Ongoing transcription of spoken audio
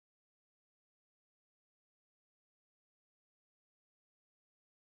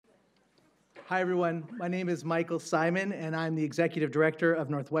Hi, everyone. My name is Michael Simon, and I'm the Executive Director of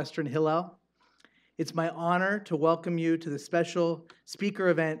Northwestern Hillel. It's my honor to welcome you to the special speaker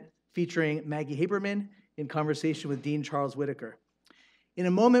event featuring Maggie Haberman in conversation with Dean Charles Whitaker. In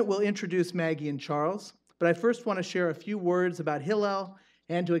a moment, we'll introduce Maggie and Charles, but I first want to share a few words about Hillel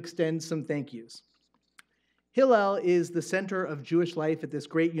and to extend some thank yous. Hillel is the center of Jewish life at this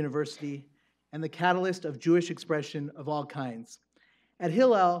great university and the catalyst of Jewish expression of all kinds. At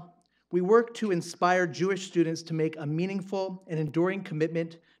Hillel, we work to inspire Jewish students to make a meaningful and enduring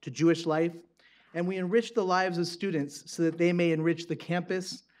commitment to Jewish life, and we enrich the lives of students so that they may enrich the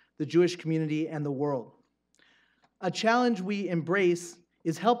campus, the Jewish community, and the world. A challenge we embrace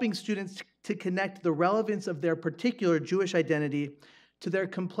is helping students to connect the relevance of their particular Jewish identity to their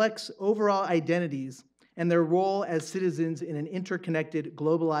complex overall identities and their role as citizens in an interconnected,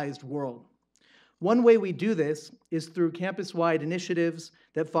 globalized world. One way we do this is through campus-wide initiatives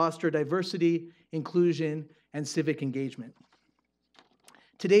that foster diversity, inclusion, and civic engagement.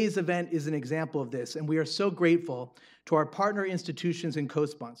 Today's event is an example of this, and we are so grateful to our partner institutions and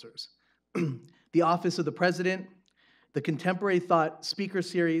co-sponsors, the Office of the President, the Contemporary Thought Speaker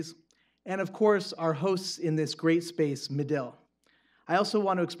Series, and of course, our hosts in this great space, Medill. I also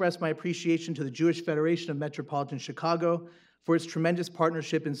want to express my appreciation to the Jewish Federation of Metropolitan Chicago for its tremendous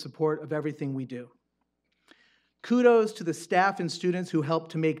partnership and support of everything we do. Kudos to the staff and students who helped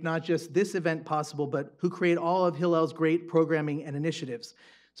to make not just this event possible, but who create all of Hillel's great programming and initiatives.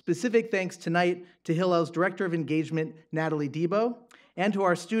 Specific thanks tonight to Hillel's Director of Engagement, Natalie Debo, and to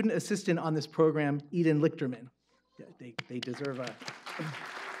our student assistant on this program, Eden Lichterman. Yeah, they deserve a...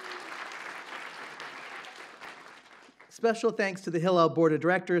 Special thanks to the Hillel Board of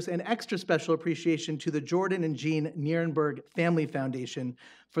Directors and extra special appreciation to the Jordan and Jean Nierenberg Family Foundation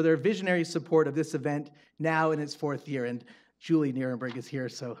for their visionary support of this event now in its fourth year. And Julie Nierenberg is here,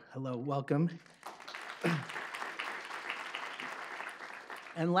 so hello, welcome.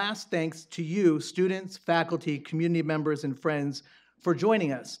 And last thanks to you, students, faculty, community members, and friends for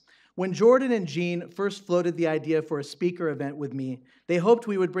joining us. When Jordan and Jean first floated the idea for a speaker event with me, they hoped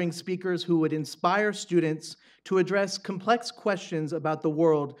we would bring speakers who would inspire students to address complex questions about the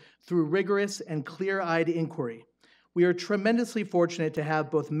world through rigorous and clear-eyed inquiry. We are tremendously fortunate to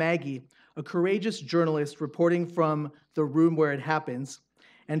have both Maggie, a courageous journalist reporting from the room where it happens,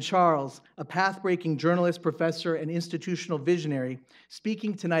 and Charles, a path-breaking journalist, professor, and institutional visionary,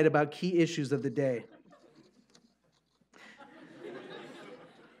 speaking tonight about key issues of the day.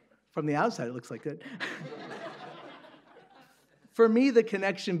 From the outside, it looks like it. For me, the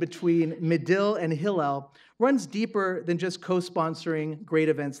connection between Medill and Hillel runs deeper than just co-sponsoring great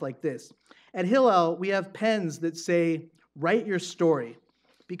events like this. At Hillel, we have pens that say, "Write your story,"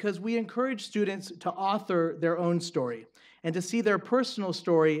 because we encourage students to author their own story and to see their personal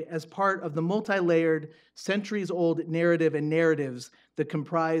story as part of the multi-layered, centuries-old narrative and narratives that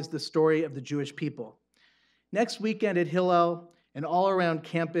comprise the story of the Jewish people. Next weekend at Hillel, and all around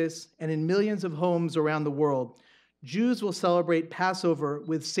campus, and in millions of homes around the world, Jews will celebrate Passover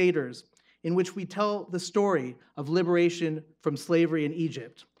with Seders, in which we tell the story of liberation from slavery in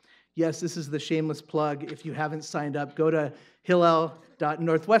Egypt. Yes, this is the shameless plug. If you haven't signed up, go to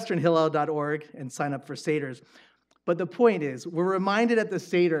northwesternhillel.org and sign up for Seders. But the point is, we're reminded at the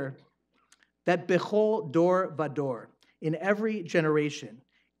Seder that bechol dor vador, in every generation,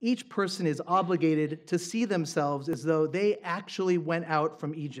 each person is obligated to see themselves as though they actually went out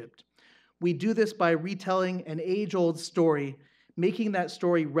from Egypt. We do this by retelling an age-old story, making that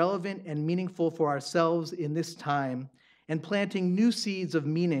story relevant and meaningful for ourselves in this time, and planting new seeds of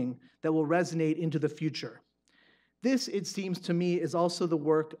meaning that will resonate into the future. This, it seems to me, is also the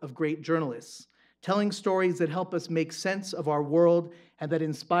work of great journalists, telling stories that help us make sense of our world and that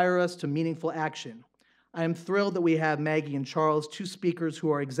inspire us to meaningful action. I am thrilled that we have Maggie and Charles, two speakers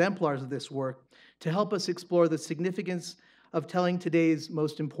who are exemplars of this work, to help us explore the significance of telling today's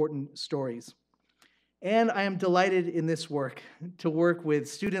most important stories. And I am delighted in this work to work with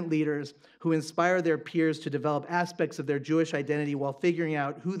student leaders who inspire their peers to develop aspects of their Jewish identity while figuring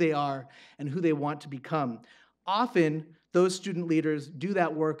out who they are and who they want to become. Often, those student leaders do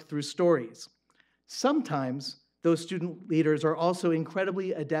that work through stories. Sometimes, those student leaders are also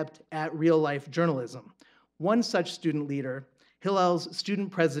incredibly adept at real-life journalism. One such student leader, Hillel's student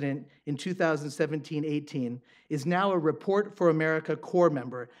president in 2017-18, is now a Report for America Corps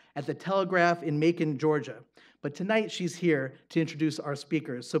member at the Telegraph in Macon, Georgia. But tonight she's here to introduce our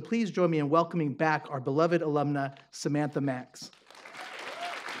speakers. So please join me in welcoming back our beloved alumna, Samantha Max.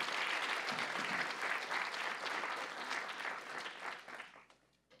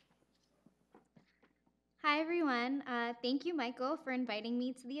 Hi, everyone. everyone. Thank you, Michael, for inviting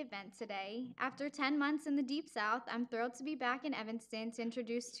me to the event today. After 10 months in the Deep South, I'm thrilled to be back in Evanston to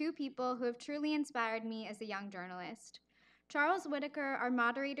introduce two people who have truly inspired me as a young journalist. Charles Whitaker, our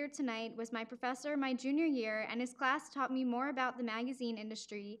moderator tonight, was my professor my junior year, and his class taught me more about the magazine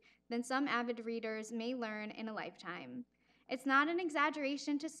industry than some avid readers may learn in a lifetime. It's not an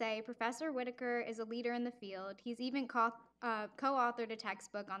exaggeration to say Professor Whitaker is a leader in the field. He's even co-authored a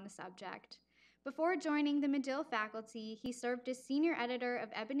textbook on the subject. Before joining the Medill faculty, he served as senior editor of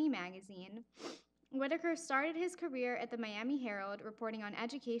Ebony magazine. Whitaker started his career at the Miami Herald, reporting on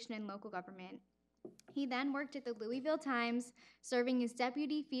education and local government. He then worked at the Louisville Times, serving as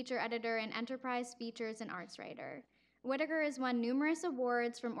deputy feature editor and enterprise features and arts writer. Whitaker has won numerous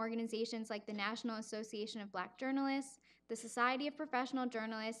awards from organizations like the National Association of Black Journalists, the Society of Professional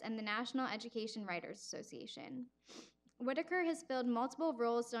Journalists, and the National Education Writers Association. Whitaker has filled multiple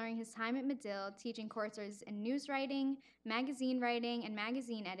roles during his time at Medill, teaching courses in news writing, magazine writing, and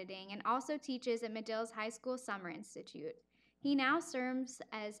magazine editing, and also teaches at Medill's High School Summer Institute. He now serves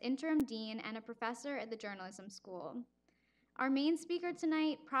as interim dean and a professor at the journalism school. Our main speaker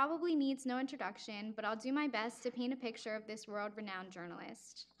tonight probably needs no introduction, but I'll do my best to paint a picture of this world-renowned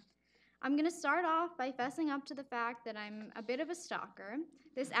journalist. I'm going to start off by fessing up to the fact that I'm a bit of a stalker.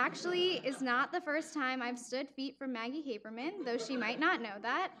 This actually is not the first time I've stood feet from Maggie Haberman, though she might not know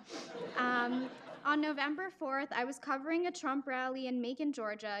that. On November 4th, I was covering a Trump rally in Macon,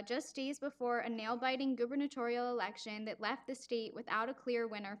 Georgia, just days before a nail-biting gubernatorial election that left the state without a clear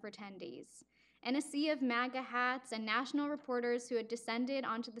winner for 10 days. In a sea of MAGA hats and national reporters who had descended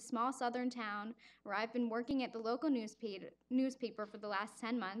onto the small southern town where I've been working at the local newspaper for the last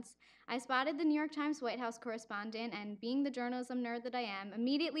 10 months, I spotted the New York Times White House correspondent and, being the journalism nerd that I am,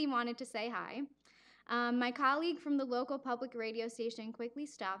 immediately wanted to say hi. My colleague from the local public radio station quickly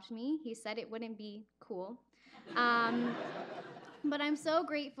stopped me. He said it wouldn't be cool. But I'm so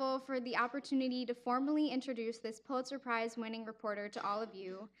grateful for the opportunity to formally introduce this Pulitzer Prize-winning reporter to all of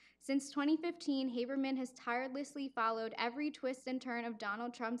you. Since 2015, Haberman has tirelessly followed every twist and turn of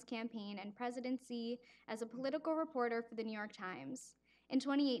Donald Trump's campaign and presidency as a political reporter for the New York Times. In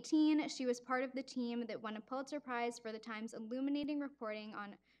 2018, she was part of the team that won a Pulitzer Prize for the Times' illuminating reporting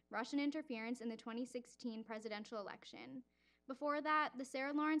on Russian interference in the 2016 presidential election. Before that, the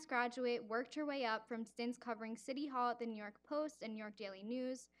Sarah Lawrence graduate worked her way up from stints covering City Hall at the New York Post and New York Daily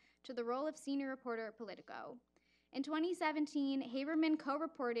News to the role of senior reporter at Politico. In 2017, Haberman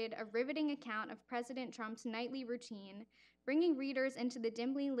co-reported a riveting account of President Trump's nightly routine, bringing readers into the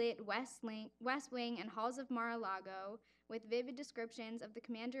dimly lit West Wing and halls of Mar-a-Lago with vivid descriptions of the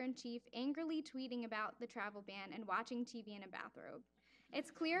commander-in-chief angrily tweeting about the travel ban and watching TV in a bathrobe. It's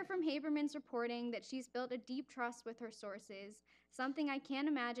clear from Haberman's reporting that she's built a deep trust with her sources, something I can't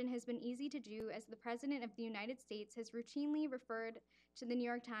imagine has been easy to do, as the President of the United States has routinely referred to the New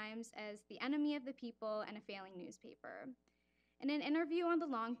York Times as the enemy of the people and a failing newspaper. In an interview on the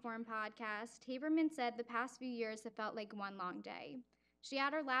Longform podcast, Haberman said the past few years have felt like one long day. She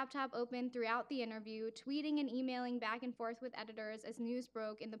had her laptop open throughout the interview, tweeting and emailing back and forth with editors as news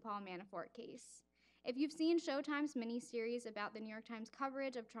broke in the Paul Manafort case. If you've seen Showtime's miniseries about the New York Times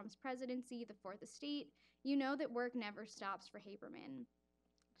coverage of Trump's presidency, The Fourth Estate, you know that work never stops for Haberman.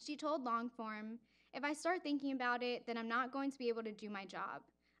 She told Longform, "If I start thinking about it, then I'm not going to be able to do my job.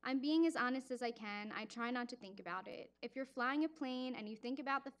 I'm being as honest as I can. I try not to think about it. If you're flying a plane and you think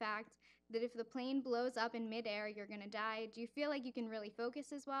about the fact that if the plane blows up in midair, you're gonna die, do you feel like you can really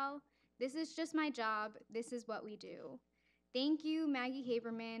focus as well? This is just my job. This is what we do." Thank you, Maggie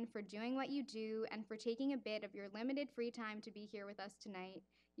Haberman, for doing what you do and for taking a bit of your limited free time to be here with us tonight.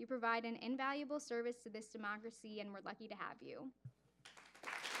 You provide an invaluable service to this democracy, and we're lucky to have you.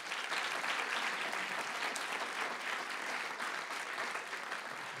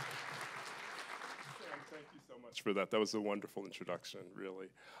 Thank you so much for that. That was a wonderful introduction, really.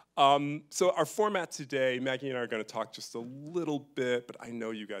 So our format today, Maggie and I are going to talk just a little bit, but I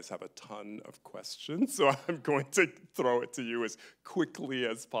know you guys have a ton of questions, so I'm going to throw it to you as quickly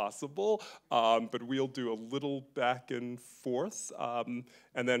as possible. But we'll do a little back and forth, and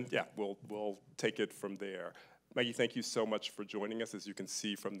then, yeah, we'll take it from there. Maggie, thank you so much for joining us. As you can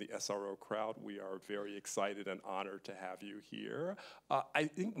see from the SRO crowd, we are very excited and honored to have you here. I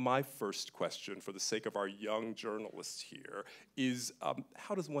think my first question, for the sake of our young journalists here, is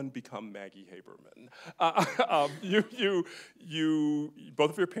how does one become Maggie Haberman? Both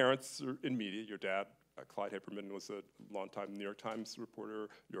of your parents are in media. Your dad, Clyde Haberman, was a longtime New York Times reporter.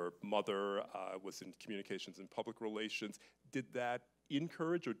 Your mother was in communications and public relations. Did that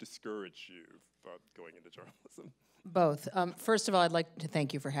encourage or discourage you going into journalism? Both. First of all, I'd like to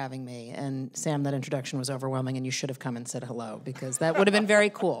thank you for having me. And Sam, that introduction was overwhelming, and you should have come and said hello, because that would have been very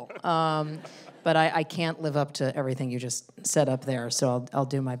cool. But I can't live up to everything you just said up there, so I'll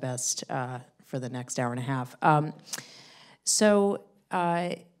do my best for the next hour and a half.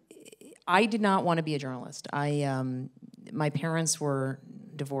 I did not want to be a journalist. My parents were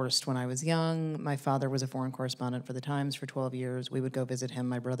divorced when I was young. My father was a foreign correspondent for the Times for 12 years. We would go visit him,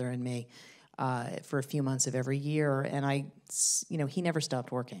 my brother and me, for a few months of every year. And he never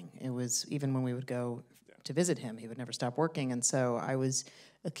stopped working. It was, even when we would go to visit him, he would never stop working. And so I was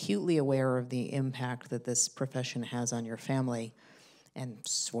acutely aware of the impact that this profession has on your family, and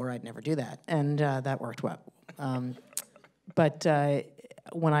swore I'd never do that. And that worked well. But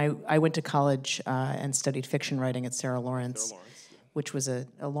when I went to college and studied fiction writing at Sarah Lawrence, which was a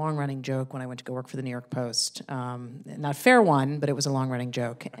long-running joke when I went to go work for the New York Post. Not a fair one, but it was a long-running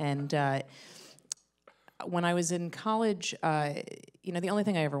joke. And when I was in college, the only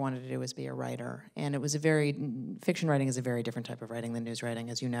thing I ever wanted to do was be a writer. And it was fiction writing is a very different type of writing than news writing,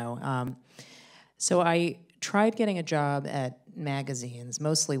 as you know. So I tried getting a job at magazines,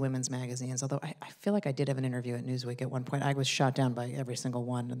 mostly women's magazines, although I feel like I did have an interview at Newsweek at one point. I was shot down by every single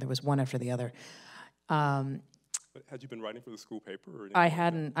one, and there was one after the other. But had you been writing for the school paper? Or I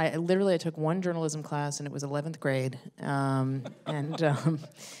hadn't. I took one journalism class, and it was 11th grade, and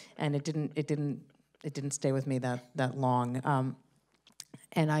it didn't stay with me that long.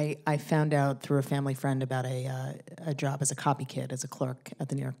 And I found out through a family friend about a job as a copy kid, as a clerk at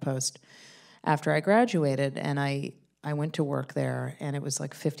the New York Post, after I graduated, and I went to work there, and it was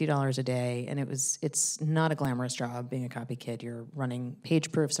like $50 a day, and it's not a glamorous job being a copy kid. You're running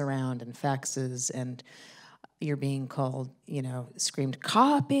page proofs around and faxes, and you're being called, screamed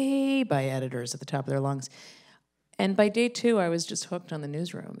copy by editors at the top of their lungs. And by day 2, I was just hooked on the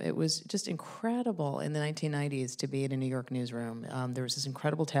newsroom. It was just incredible in the 1990s to be in a New York newsroom. There was this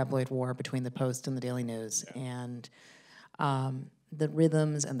incredible tabloid war between the Post and the Daily News, and the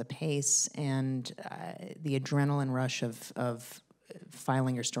rhythms and the pace and the adrenaline rush of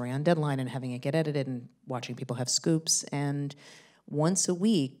filing your story on deadline and having it get edited and watching people have scoops. And once a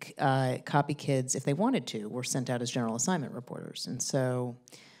week, copy kids, if they wanted to, were sent out as general assignment reporters. And so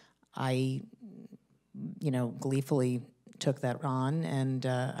I, gleefully took that on. And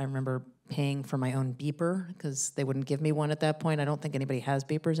I remember paying for my own beeper because they wouldn't give me one at that point. I don't think anybody has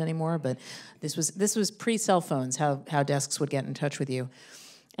beepers anymore, but this was pre-cell phones, how desks would get in touch with you.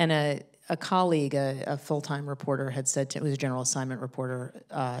 And a colleague, a full-time reporter, had said, it was a general assignment reporter,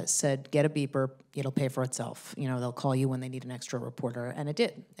 said, get a beeper, it'll pay for itself. They'll call you when they need an extra reporter, and it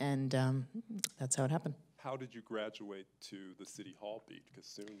did. And that's how it happened. How did you graduate to the City Hall beat? Because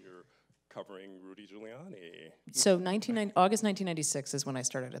soon you're covering Rudy Giuliani. So August 1996 is when I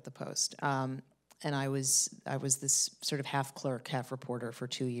started at the Post. And I was this sort of half clerk, half reporter for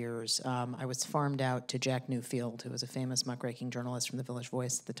 2 years. I was farmed out to Jack Newfield, who was a famous muckraking journalist from the Village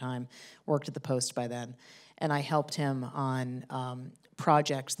Voice at the time, worked at the Post by then. And I helped him on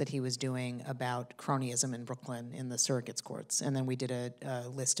projects that he was doing about cronyism in Brooklyn in the surrogates courts. And then we did a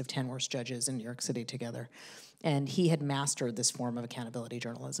list of 10 worst judges in New York City together. And he had mastered this form of accountability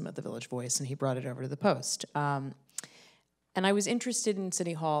journalism at the Village Voice, and he brought it over to the Post. And I was interested in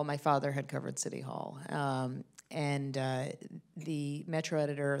City Hall. My father had covered City Hall. And the Metro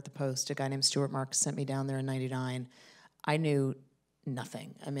editor at the Post, a guy named Stuart Marks, sent me down there in '99. I knew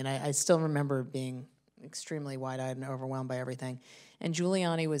nothing. I mean, I still remember being extremely wide-eyed and overwhelmed by everything. And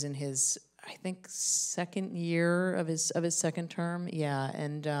Giuliani was in his, I think, second year of his second term. Yeah,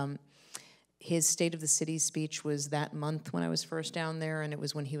 and his State of the City speech was that month when I was first down there, and it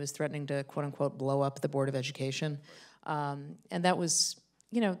was when he was threatening to, quote-unquote, blow up the Board of Education. And that was,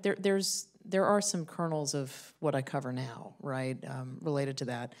 there are some kernels of what I cover now, right, related to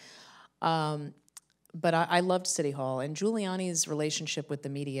that. But I loved City Hall, and Giuliani's relationship with the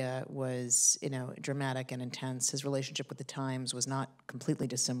media was, dramatic and intense. His relationship with the Times was not completely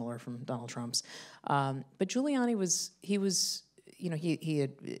dissimilar from Donald Trump's. But Giuliani he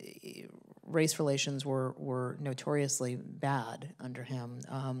had race relations were notoriously bad under him.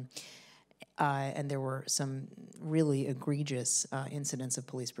 And there were some really egregious incidents of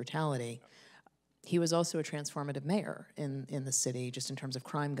police brutality. He was also a transformative mayor in the city, just in terms of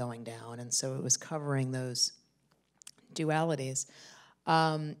crime going down, and so it was covering those dualities.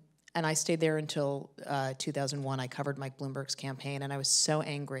 And I stayed there until 2001. I covered Mike Bloomberg's campaign, and I was so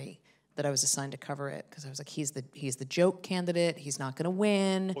angry that I was assigned to cover it, because I was like, he's the joke candidate. He's not going to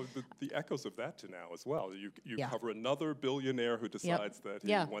win. Well, the echoes of that to now as well. You Yeah. cover another billionaire who decides that he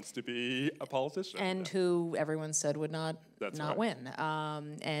Yeah. wants to be a politician. And who everyone said would not That's not right. win,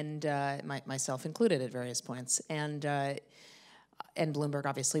 myself included at various points. And Bloomberg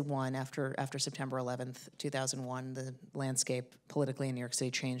obviously won after September 11th, 2001. The landscape politically in New York City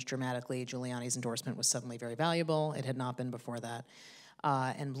changed dramatically. Giuliani's endorsement was suddenly very valuable. It had not been before that.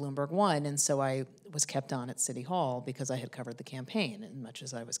 And Bloomberg won, and so I was kept on at City Hall because I had covered the campaign, as much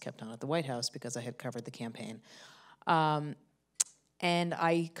as I was kept on at the White House because I had covered the campaign. And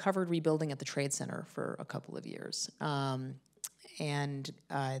I covered rebuilding at the Trade Center for a couple of years. That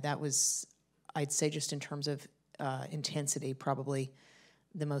was, I'd say, just in terms of intensity, probably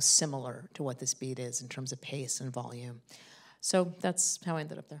the most similar to what this beat is in terms of pace and volume. So that's how I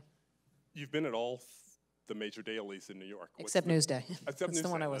ended up there. You've been at all the major dailies in New York. Except Newsday. Except That's Newsday, the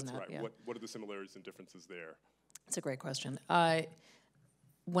one I wasn't that's at, right. yeah. What are the similarities and differences there? That's a great question.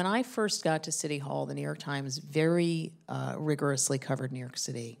 When I first got to City Hall, the New York Times very rigorously covered New York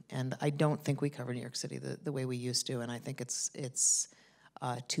City, and I don't think we cover New York City the way we used to, and I think it's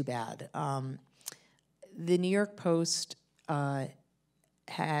too bad. The New York Post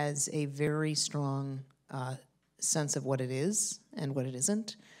has a very strong sense of what it is and what it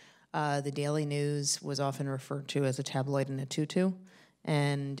isn't. The Daily News was often referred to as a tabloid in a tutu,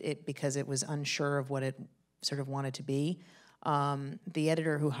 and because it was unsure of what it sort of wanted to be. The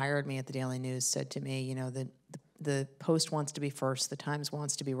editor who hired me at the Daily News said to me, you know, the Post wants to be first, the Times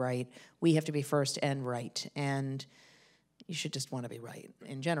wants to be right, we have to be first and right, and you should just want to be right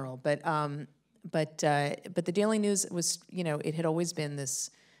in general. But the Daily News was, you know, it had always been this.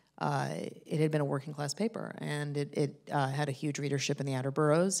 It had been a working class paper, and it had a huge readership in the outer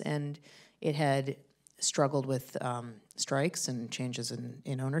boroughs, and it had struggled with strikes and changes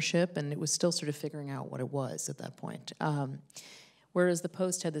in ownership, and it was still sort of figuring out what it was at that point. Whereas the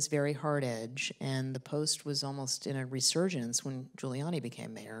Post had this very hard edge, and the Post was almost in a resurgence when Giuliani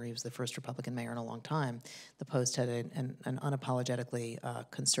became mayor. He was the first Republican mayor in a long time. The Post had an unapologetically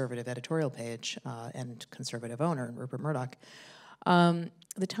conservative editorial page and conservative owner, Rupert Murdoch.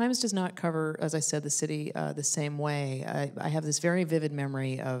 The Times does not cover, as I said, the city the same way. I have this very vivid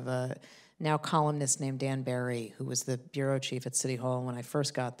memory of a now columnist named Dan Barry, who was the bureau chief at City Hall when I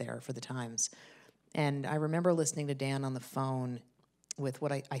first got there for the Times. And I remember listening to Dan on the phone with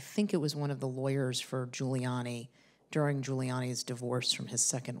what I think it was one of the lawyers for Giuliani during Giuliani's divorce from his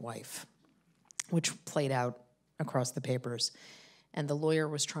second wife, which played out across the papers. And the lawyer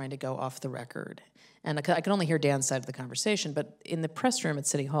was trying to go off the record. And I could only hear Dan's side of the conversation, but in the press room at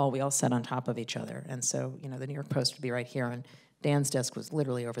City Hall, we all sat on top of each other. And so, you know, the New York Post would be right here, and Dan's desk was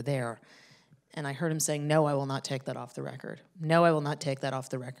literally over there. And I heard him saying, "No, I will not take that off the record. No, I will not take that off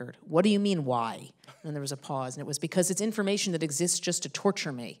the record. What do you mean, why?" And there was a pause, and it was because it's information that exists just to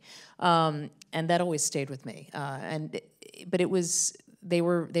torture me. And that always stayed with me. But it was, they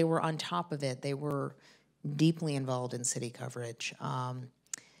were on top of it. They were deeply involved in city coverage.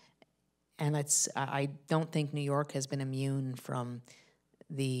 And I don't think New York has been immune from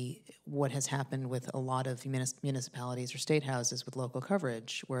what has happened with a lot of municipalities or state houses with local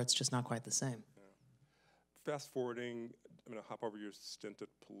coverage, where it's just not quite the same. Yeah. Fast forwarding, I'm going to hop over your stint at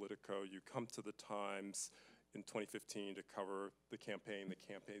Politico. You come to the Times in 2015 to cover the campaign. The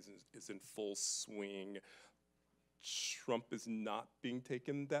campaign is in full swing. Trump is not being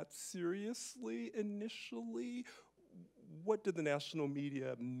taken that seriously initially. What did the national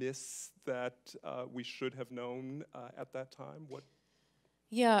media miss that we should have known at that time?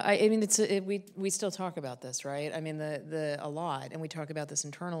 Yeah, I mean, we still talk about this, right? I mean, a lot, and we talk about this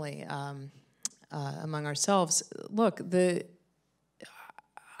internally among ourselves. Look,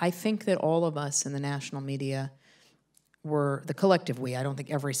 I think that all of us in the national media were, the collective we, I don't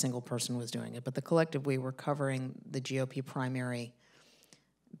think every single person was doing it, but the collective we were covering the GOP primary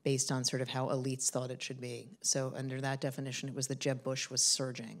based on sort of how elites thought it should be. So under that definition, it was that Jeb Bush was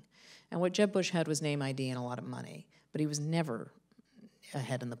surging. And what Jeb Bush had was name ID and a lot of money, but he was never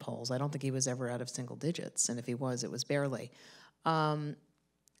ahead in the polls. I don't think he was ever out of single digits, and if he was, it was barely.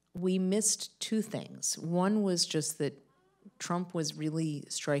 We missed two things. One was just that Trump was really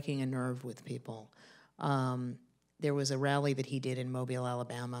striking a nerve with people. There was a rally that he did in Mobile,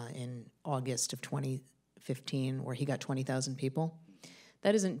 Alabama in August of 2015 where he got 20,000 people.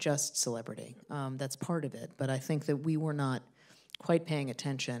 That isn't just celebrity. That's part of it, but I think that we were not quite paying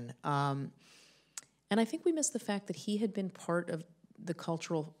attention. And I think we missed the fact that he had been part of the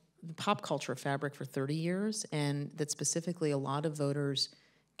pop culture fabric for 30 years, and that specifically a lot of voters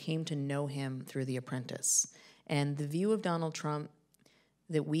came to know him through The Apprentice. And the view of Donald Trump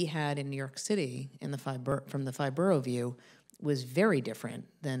that we had in New York City in the from the five borough view was very different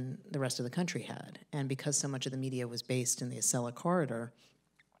than the rest of the country had. And because so much of the media was based in the Acela corridor,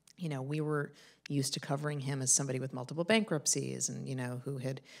 you know, we were used to covering him as somebody with multiple bankruptcies and, you know, who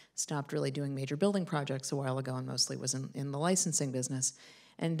had stopped really doing major building projects a while ago and mostly was in the licensing business.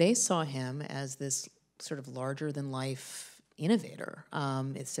 And they saw him as this sort of larger-than-life innovator,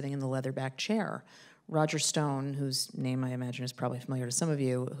 sitting in the leather-backed chair. Roger Stone, whose name I imagine is probably familiar to some of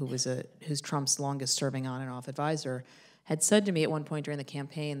you, who's Trump's longest-serving on and off advisor, had said to me at one point during the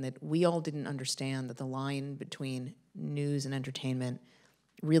campaign that we all didn't understand that the line between news and entertainment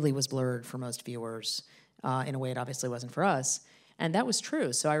really was blurred for most viewers in a way it obviously wasn't for us. And that was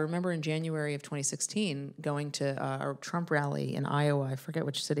true. So I remember in January of 2016 going to a Trump rally in Iowa. I forget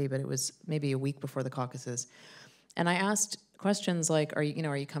which city, but it was maybe a week before the caucuses. And I asked questions like, are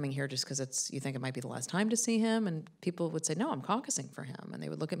you coming here just because you think it might be the last time to see him? And people would say, no, I'm caucusing for him. And they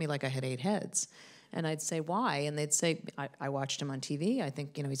would look at me like I had 8 heads. And I'd say, why? And they'd say, I watched him on TV. I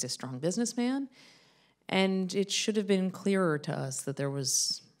think, you know, he's a strong businessman. And it should have been clearer to us that there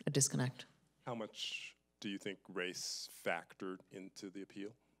was a disconnect. How much do you think race factored into the appeal?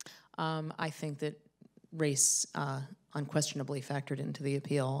 I think that race unquestionably factored into the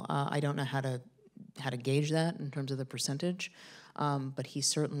appeal. I don't know how to gauge that in terms of the percentage, but he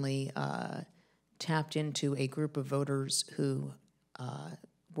certainly tapped into a group of voters who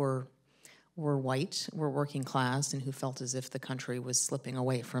were white, were working class, and who felt as if the country was slipping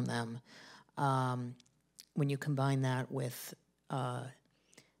away from them. When you combine that with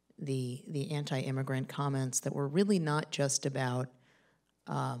the anti-immigrant comments that were really not just about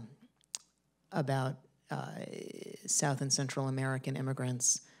South and Central American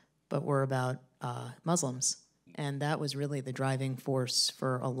immigrants, but were about Muslims. And that was really the driving force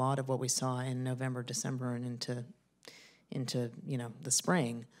for a lot of what we saw in November, December, and into you know, the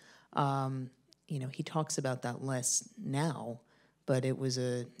spring. You know, he talks about that less now, but it was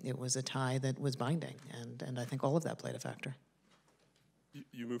a tie that was binding, and I think all of that played a factor.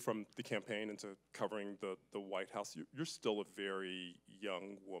 You moved from the campaign into covering the White House. You're still a very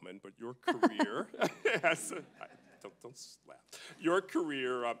young woman, but your career don't laugh. Your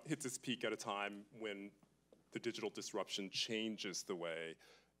career hits its peak at a time when the digital disruption changes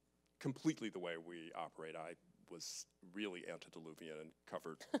completely the way we operate. I was really antediluvian and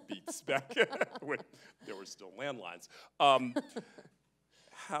covered beats back when there were still landlines.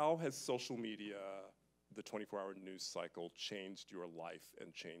 How has social media, the 24-hour news cycle, changed your life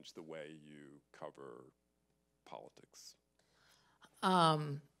and changed the way you cover politics?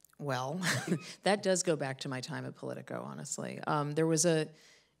 Well, that does go back to my time at Politico, honestly.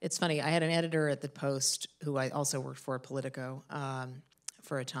 It's funny, I had an editor at the Post who I also worked for at Politico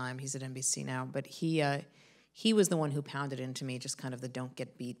for a time. He's at NBC now, but he was the one who pounded into me just kind of the don't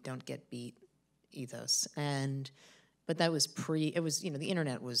get beat ethos. But that was the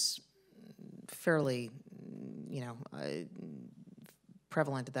internet was fairly,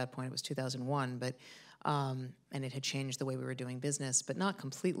 prevalent at that point. It was 2001, but and it had changed the way we were doing business, but not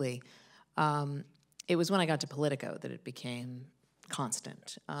completely. It was when I got to Politico that it became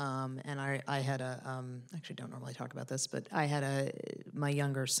constant. And I had actually don't normally talk about this, but I had my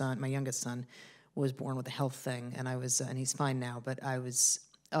youngest son was born with a health thing, and and he's fine now, but I was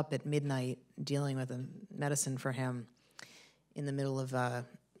up at midnight dealing with a medicine for him in the middle of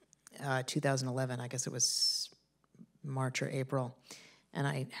 2011. I guess it was March or April. And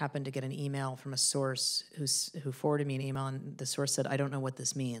I happened to get an email from a source who forwarded me an email, and the source said, "I don't know what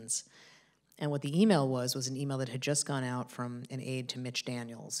this means." And what the email was an email that had just gone out from an aide to Mitch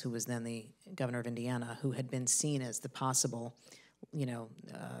Daniels, who was then the governor of Indiana, who had been seen as the possible,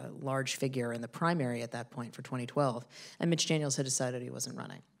 large figure in the primary at that point for 2012. And Mitch Daniels had decided he wasn't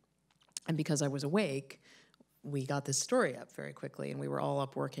running. And because I was awake, we got this story up very quickly, and we were all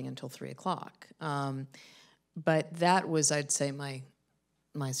up working until 3 o'clock. But that was, I'd say, my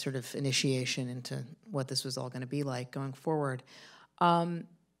sort of initiation into what this was all going to be like going forward.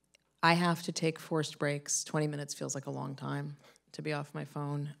 I have to take forced breaks. 20 minutes feels like a long time to be off my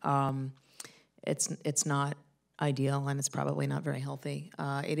phone. It's not ideal, and it's probably not very healthy.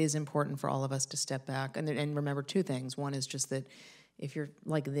 It is important for all of us to step back and remember two things. One is just that if you're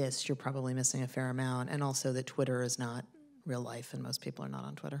like this, you're probably missing a fair amount, and also that Twitter is not real life, and most people are not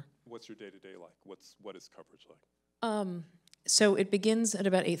on Twitter. What's your day-to-day like? What is coverage like? So it begins at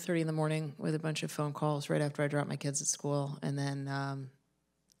about 8:30 in the morning with a bunch of phone calls right after I drop my kids at school, and then I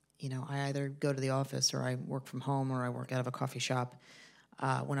either go to the office or I work from home or I work out of a coffee shop.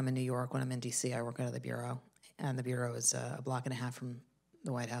 When I'm in New York, when I'm in D.C., I work out of the bureau, and the bureau is a block and a half from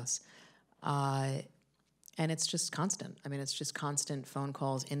the White House. And it's just constant. I mean, it's just constant phone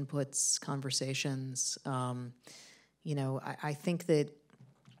calls, inputs, conversations. You know, I think that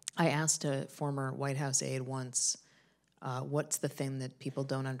I asked a former White House aide once, what's the thing that people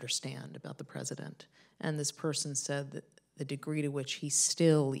don't understand about the president? And this person said that the degree to which he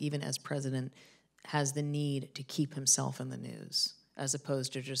still, even as president, has the need to keep himself in the news, as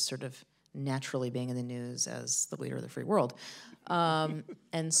opposed to just sort of naturally being in the news as the leader of the free world.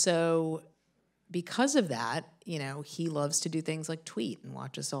 And so because of that, you know, he loves to do things like tweet and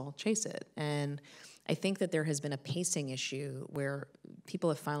watch us all chase it. And I think that there has been a pacing issue where people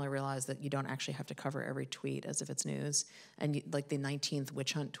have finally realized that you don't actually have to cover every tweet as if it's news. And you, like the 19th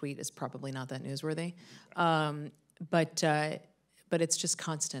witch hunt tweet is probably not that newsworthy. But it's just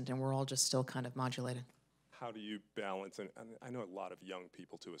constant, and we're all just still kind of modulated. How do you balance, and I know a lot of young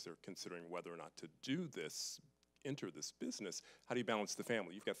people too, as they're considering whether or not to do this, enter this business, how do you balance the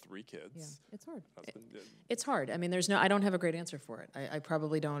family? You've got 3 kids. Yeah, it's hard. Husband, It's hard. I mean, I don't have a great answer for it. I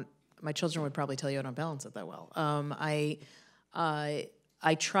probably don't, my children would probably tell you I don't balance it that well.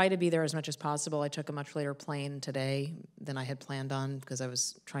 I try to be there as much as possible. I took a much later plane today than I had planned on because I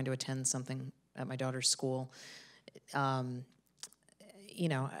was trying to attend something at my daughter's school. You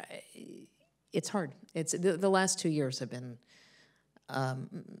know, it's hard. It's the last 2 years have been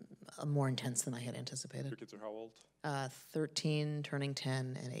more intense than I had anticipated. your kids are how old? 13, turning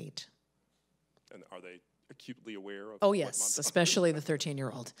 10, and 8. And are they acutely aware of Oh what yes, Mom's especially the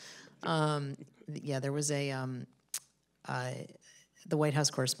 13-year-old. Yeah, there was the White House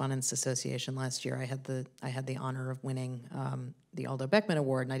Correspondents Association last year. I had the honor of winning the Aldo Beckman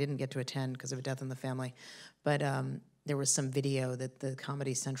Award, and I didn't get to attend because of a death in the family. But there was some video that the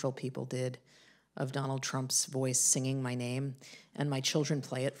Comedy Central people did of Donald Trump's voice singing my name, and my children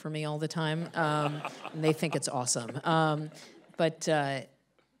play it for me all the time, and they think it's awesome. But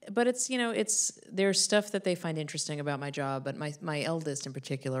it's, you know, there's stuff that they find interesting about my job, but my eldest in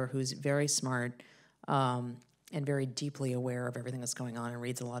particular, who's very smart and very deeply aware of everything that's going on and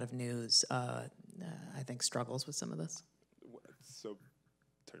reads a lot of news, I think struggles with some of this. So,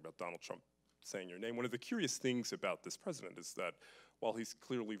 talking about Donald Trump saying your name, one of the curious things about this president is that while he's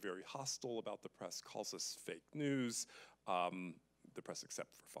clearly very hostile about the press, calls us fake news, the press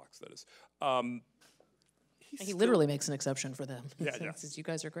except for Fox, that is, He literally makes an exception for them. Yeah, He says, you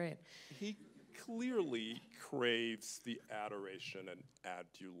guys are great. He clearly craves the adoration and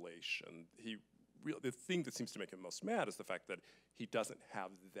adulation. The thing that seems to make him most mad is the fact that he doesn't have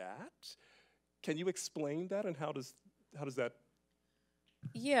that. Can you explain that, and how does that?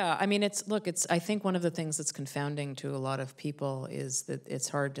 Yeah, I mean, I think one of the things that's confounding to a lot of people is that it's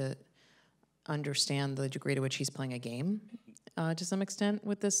hard to understand the degree to which he's playing a game, to some extent,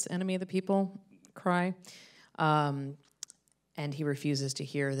 with this enemy of the people cry. And he refuses to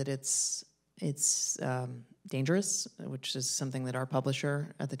hear that it's dangerous, which is something that our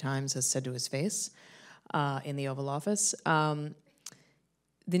publisher at the Times has said to his face in the Oval Office. The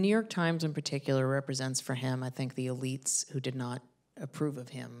New York Times in particular represents for him, I think, the elites who did not approve of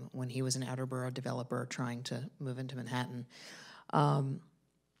him when he was an outer borough developer trying to move into Manhattan.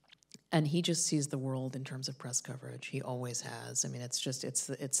 And he just sees the world in terms of press coverage. He always has. I mean,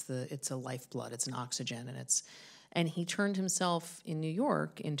 it's a lifeblood. It's an oxygen, and he turned himself in New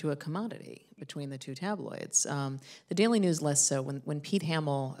York into a commodity between the two tabloids. The Daily News less so. When Pete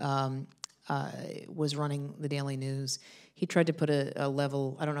Hamill was running the Daily News, he tried to put a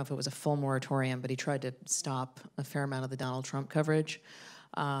level, I don't know if it was a full moratorium, but he tried to stop a fair amount of the Donald Trump coverage.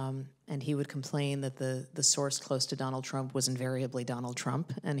 And he would complain that the source close to Donald Trump was invariably Donald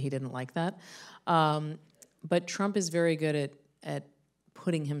Trump, and he didn't like that. But Trump is very good at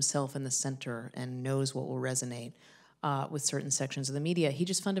putting himself in the center and knows what will resonate with certain sections of the media. He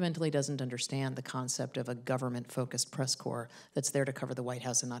just fundamentally doesn't understand the concept of a government-focused press corps that's there to cover the White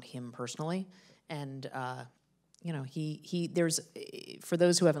House and not him personally. And you know, there's, for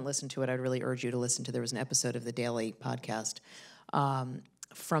those who haven't listened to it, I'd really urge you to listen to, there was an episode of the Daily podcast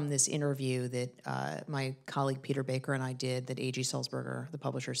from this interview that my colleague Peter Baker and I did that A.G. Sulzberger, the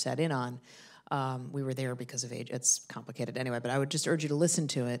publisher, sat in on. We were there because of age. It's complicated anyway, but I would just urge you to listen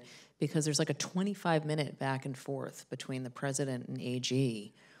to it because there's like a 25-minute back and forth between the president and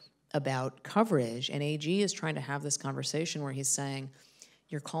AG about coverage, and AG is trying to have this conversation where he's saying,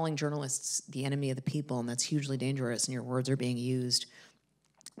 you're calling journalists the enemy of the people, and that's hugely dangerous, and your words are being used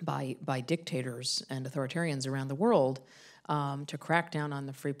by dictators and authoritarians around the world to crack down on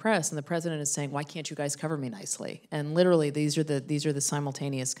the free press. And the president is saying, why can't you guys cover me nicely? And literally, these are the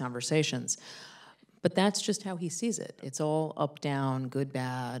simultaneous conversations. But that's just how he sees it. It's all up, down, good,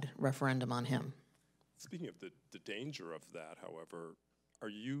 bad, referendum on him. Speaking of the danger of that, however, Are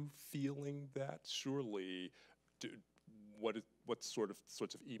you feeling that? Surely, what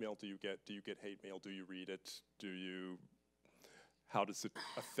sorts of email do you get? Do you get hate mail? Do you read it? How does it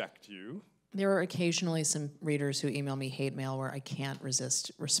affect you? There are occasionally some readers who email me hate mail where I can't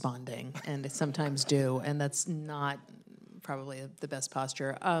resist responding, and sometimes do, and that's not probably the best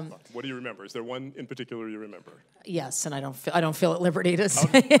posture. What do you remember? Is there one in particular you remember? Yes, and I don't feel at liberty to say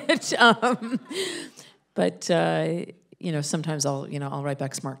it. But sometimes I'll write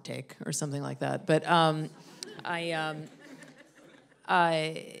back smart take or something like that. But and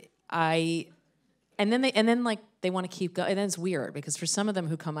then they want to keep going. And then it's weird because for some of them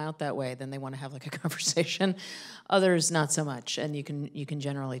who come out that way, then they want to have like a conversation. Others not so much, and you can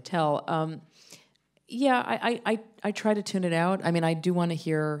generally tell. I try to tune it out. I mean, I do want to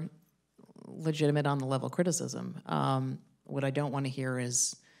hear legitimate on the level criticism. What I don't want to hear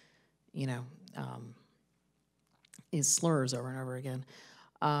is, is slurs over and over again.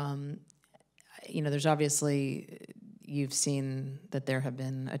 There's obviously, you've seen that there have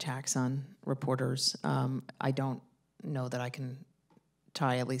been attacks on reporters. I don't know that I can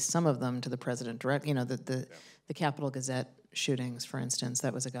tie at least some of them to the president direct. The Capitol Gazette shootings, for instance,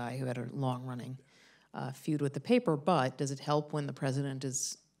 that was a guy who had a long-running feud with the paper, but does it help when the president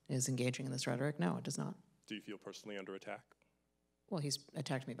is engaging in this rhetoric? No, it does not. Do you feel personally under attack? Well, he's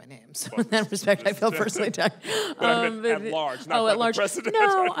attacked me by name, so in that respect, I feel personally attacked. But at large, not by at large. The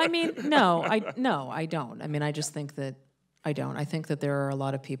president. No, I don't. I mean, I just think that I don't. I think that there are a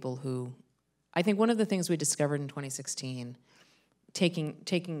lot of people who, I think one of the things we discovered in 2016,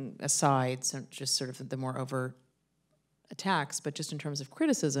 taking aside just sort of the more overt attacks, but just in terms of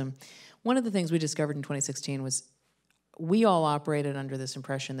criticism, one of the things we discovered in 2016 was we all operated under this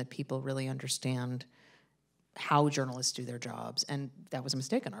impression that people really understand how journalists do their jobs, and that was a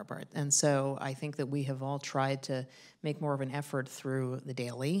mistake on our part. And so I think that we have all tried to make more of an effort through The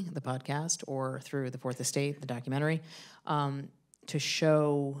Daily, the podcast, or through The Fourth Estate, the documentary, to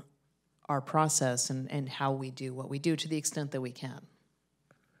show our process and how we do what we do to the extent that we can.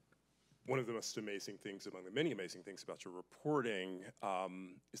 One of the most amazing things, among the many amazing things about your reporting,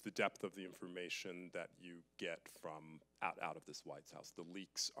 is the depth of the information that you get from out of this White House. The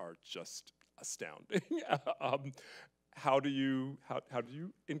leaks are just astounding. How do you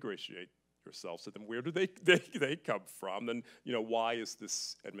ingratiate yourselves to them? Where do they come from? And why is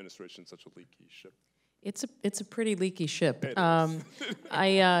this administration such a leaky ship? It's a pretty leaky ship. It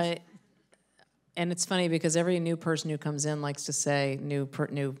is. And it's funny because every new person who comes in likes to say, new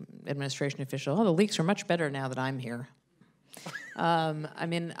administration official, the leaks are much better now that I'm here.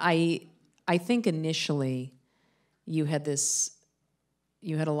 I think initially you had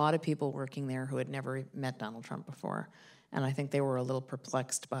a lot of people working there who had never met Donald Trump before, and I think they were a little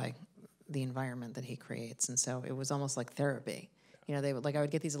perplexed by the environment that he creates, and so it was almost like therapy. I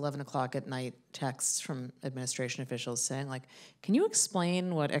would get these 11 o'clock at night texts from administration officials saying, can you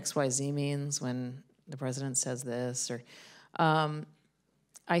explain what XYZ means when the president says this? Or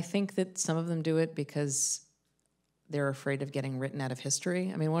I think that some of them do it because they're afraid of getting written out of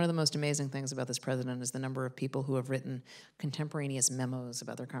history. I mean, one of the most amazing things about this president is the number of people who have written contemporaneous memos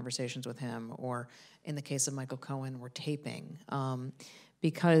about their conversations with him, or in the case of Michael Cohen, were taping,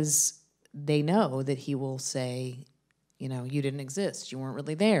 because they know that he will say, you didn't exist, you weren't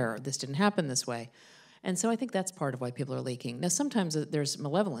really there, this didn't happen this way. And so I think that's part of why people are leaking. Now, sometimes there's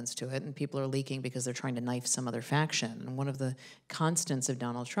malevolence to it, and people are leaking because they're trying to knife some other faction. And one of the constants of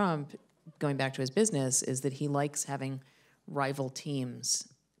Donald Trump, going back to his business, is that he likes having rival teams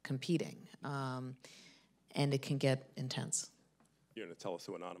competing. And it can get intense. You're going to tell us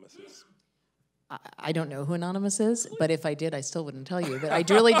who Anonymous is? I don't know who Anonymous is, but if I did, I still wouldn't tell you. But I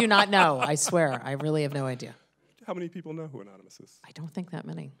really do not know, I swear. I really have no idea. How many people know who Anonymous is? I don't think that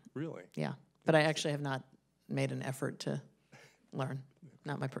many. Really? Yeah, but I actually have not made an effort to learn.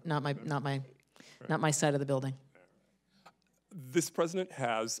 Not my side of the building. This president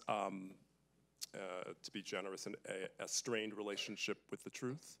has, to be generous, a strained relationship with the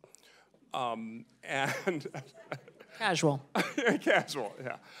truth, and Casual. Casual,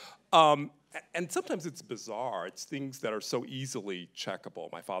 yeah. And sometimes it's bizarre. It's things that are so easily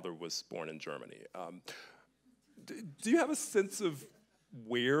checkable. My father was born in Germany. Do you have a sense of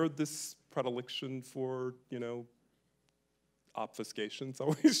where this predilection for, obfuscations, I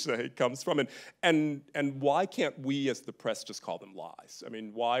always say, comes from? And why can't we as the press just call them lies? I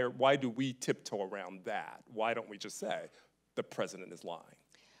mean, why do we tiptoe around that? Why don't we just say the president is lying?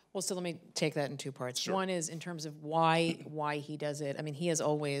 Well, so let me take that in two parts. Sure. One is in terms of why he does it. I mean, he has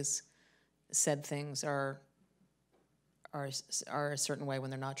always said things are a certain way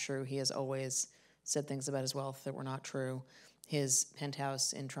when they're not true. He has always said things about his wealth that were not true. his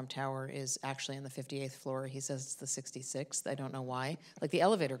penthouse in Trump Tower is actually on the 58th floor. He says it's the 66th. I don't know why. Like, the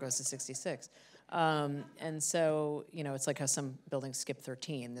elevator goes to 66. And so, you know, it's like how some buildings skip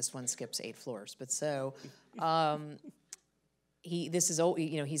 13. This one skips 8 floors. But so,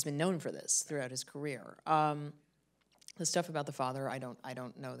 he's been known for this throughout his career. The stuff about the father, I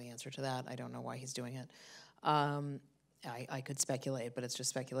don't know the answer to that. I don't know why he's doing it. I could speculate, but it's just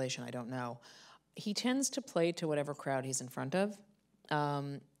speculation. I don't know. He tends to play to whatever crowd he's in front of.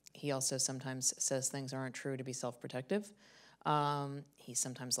 He also sometimes says things aren't true to be self-protective. He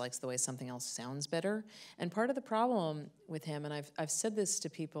sometimes likes the way something else sounds better. And part of the problem with him, and I've said this to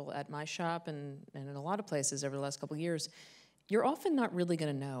people at my shop and in a lot of places over the last couple of years, you're often not really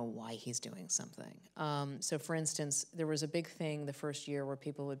going to know why he's doing something. So for instance, there was a big thing the first year where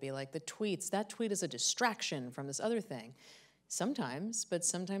people would be like, that tweet is a distraction from this other thing. Sometimes, but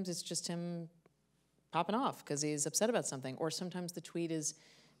sometimes it's just him popping off because he's upset about something. Or sometimes the tweet is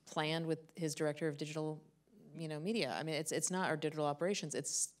planned with his director of digital, media. I mean, it's not our digital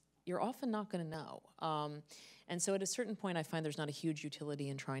operations. You're often not going to know. And so at a certain point, I find there's not a huge utility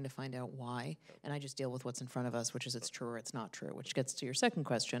in trying to find out why, and I just deal with what's in front of us, which is it's true or it's not true, which gets to your second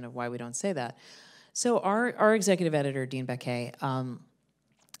question of why we don't say that. So our executive editor, Dean Baquet,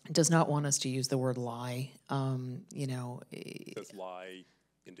 does not want us to use the word lie. Says lie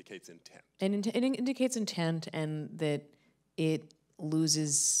indicates intent. And it indicates intent, and that it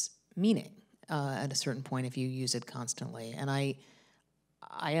loses meaning at a certain point if you use it constantly. And I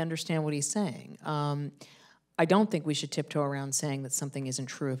understand what he's saying. I don't think we should tiptoe around saying that something isn't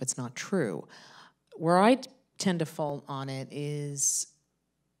true if it's not true. Where I tend to fall on it is,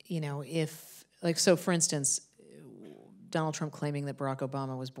 so for instance, Donald Trump claiming that Barack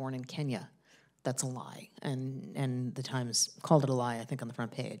Obama was born in Kenya, that's a lie. And the Times called it a lie, I think, on the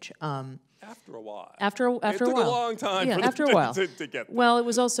front page. After a while. After a while. It took a long time after a while. to get there. Well, it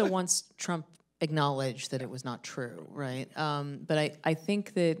was also once Trump acknowledged that it was not true, right? But I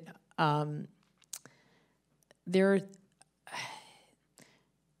think that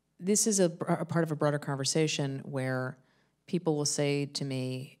this is a part of a broader conversation where people will say to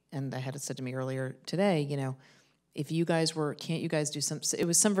me, and I had it said to me earlier today, if you guys can't you guys do some, it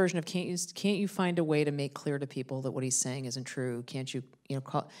was some version of, can't you find a way to make clear to people that what he's saying isn't true? Can't you,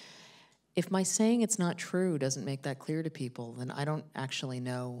 if my saying it's not true doesn't make that clear to people, then I don't actually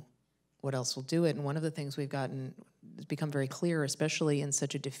know what else will do it. And one of the things it's become very clear, especially in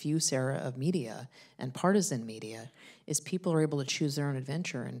such a diffuse era of media and partisan media, is people are able to choose their own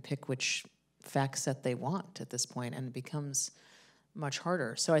adventure and pick which fact set they want at this point, and it becomes much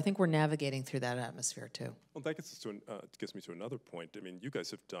harder. So I think we're navigating through that atmosphere too. Well, that gets me to another point. I mean, you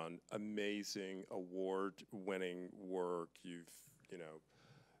guys have done amazing award-winning work. You've,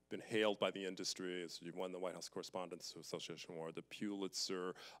 been hailed by the industry as you've won the White House Correspondents Association Award, the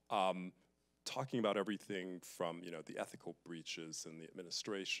Pulitzer, talking about everything from, the ethical breaches in the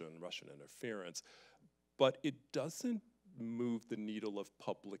administration, Russian interference, but it doesn't move the needle of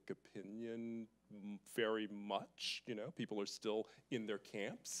public opinion very much. People are still in their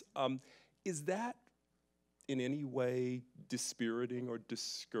camps. Is that in any way dispiriting or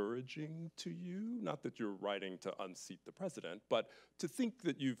discouraging to you? Not that you're writing to unseat the president, but to think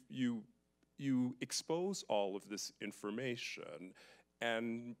that you expose all of this information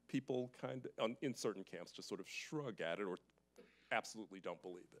and people kind of, in certain camps, just sort of shrug at it or absolutely don't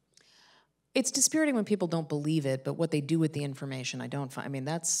believe it. It's dispiriting when people don't believe it, but what they do with the information, I don't find. I mean,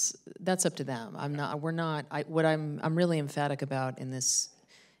 that's up to them. What I'm really emphatic about in this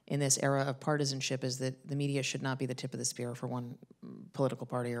era of partisanship is that the media should not be the tip of the spear for one political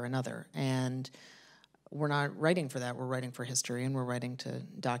party or another. And we're not writing for that. We're writing for history, and we're writing to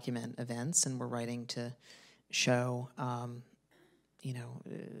document events, and we're writing to show,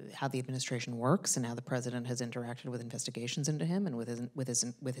 how the administration works and how the president has interacted with investigations into him and with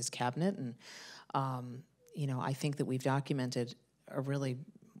his cabinet. And I think that we've documented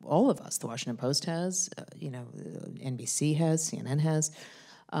all of us. The Washington Post has, NBC has, CNN has.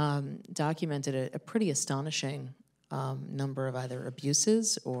 Documented a pretty astonishing number of either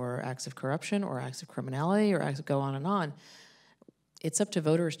abuses or acts of corruption or acts of criminality or acts that go on and on. It's up to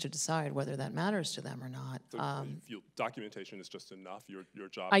voters to decide whether that matters to them or not. So you feel documentation is just enough? Your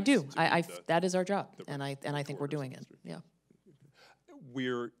job I is do. That is our job, and I think we're doing it. Yeah.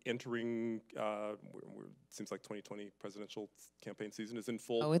 We're entering, seems like 2020 presidential campaign season is in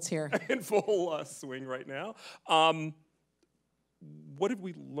full. Oh, it's here. In full swing right now. What did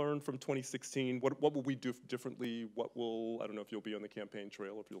we learn from 2016? What will we do differently? I don't know if you'll be on the campaign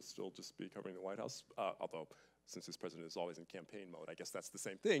trail, if you'll still just be covering the White House, although since this president is always in campaign mode, I guess that's the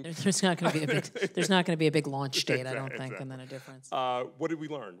same thing. There's not going to be a big. There's not going to be a big launch date, I don't think, Exactly. and then a difference. What did we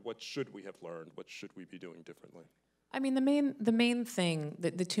learn? What should we have learned? What should we be doing differently? I mean, the main thing,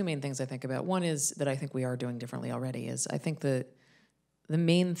 the two main things I think about. One is that I think we are doing differently already. Is I think the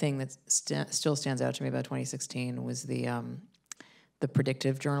main thing that still stands out to me about 2016 was the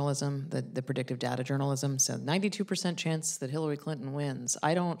predictive journalism, the predictive data journalism. So 92% chance that Hillary Clinton wins.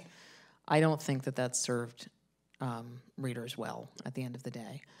 I don't think that served readers well at the end of the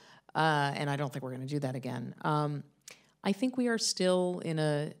day, and I don't think we're going to do that again. I think we are still in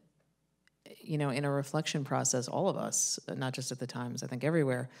a reflection process, all of us, not just at the Times, I think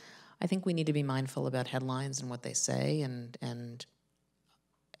everywhere. I think we need to be mindful about headlines and what they say and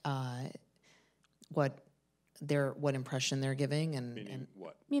what impression they're giving. Meaning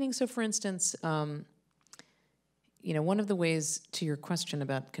what? Meaning, so for instance, one of the ways to your question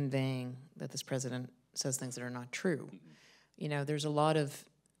about conveying that this president says things that are not true, there's a lot of,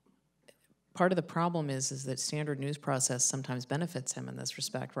 part of the problem is that standard news process sometimes benefits him in this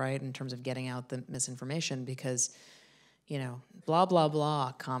respect, right, in terms of getting out the misinformation because, blah, blah,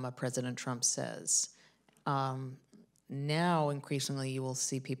 blah, comma, President Trump says. Now, increasingly, you will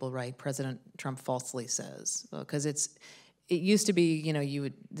see people write, President Trump falsely says, because it used to be,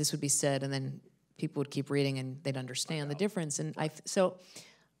 this would be said, and then people would keep reading and they'd understand the difference. And so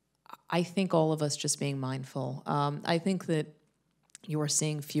I think all of us just being mindful. I think that you are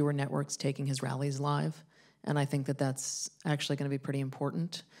seeing fewer networks taking his rallies live, and I think that that's actually going to be pretty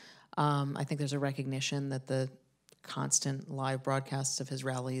important. I think there's a recognition that the constant live broadcasts of his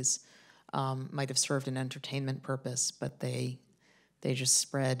rallies might have served an entertainment purpose, but they just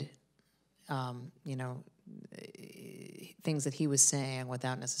spread, things that he was saying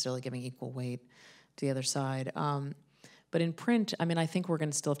without necessarily giving equal weight to the other side. But in print, I think we're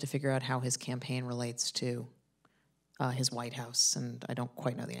going to still have to figure out how his campaign relates to his White House, and I don't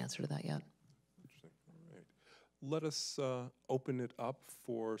quite know the answer to that yet. Interesting. All right. Let us open it up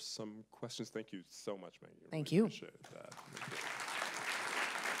for some questions. Thank you so much, Maggie. Thank Really you. Appreciate that. Thank you.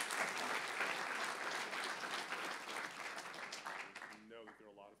 I know that there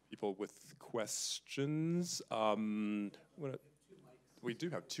are a lot of people with questions. We do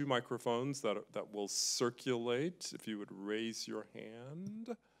have two microphones that will circulate. If you would raise your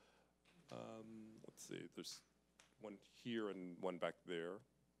hand. Let's see. There's one here and one back there.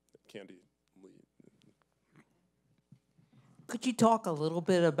 Candy, lead. Could you talk a little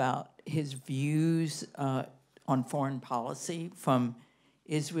bit about his views on foreign policy from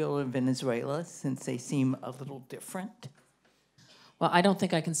Israel and Venezuela, since they seem a little different? Well, I don't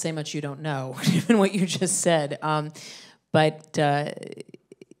think I can say much you don't know, given what you just said. But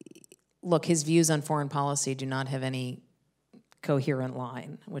look, his views on foreign policy do not have any coherent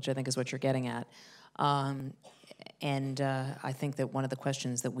line, which I think is what you're getting at. And I think that one of the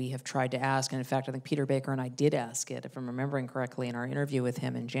questions that we have tried to ask, and in fact, I think Peter Baker and I did ask it, if I'm remembering correctly, in our interview with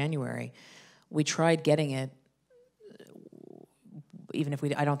him in January, we tried getting it, even if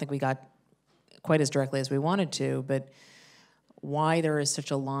I don't think we got quite as directly as we wanted to, but why there is such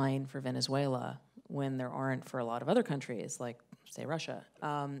a line for Venezuela when there aren't for a lot of other countries, like, say, Russia.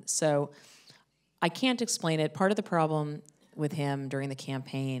 So I can't explain it. Part of the problem with him during the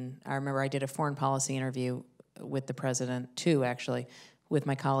campaign, I remember I did a foreign policy interview with the president, too, actually, with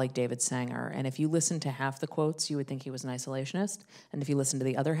my colleague David Sanger. And if you listen to half the quotes, you would think he was an isolationist. And if you listen to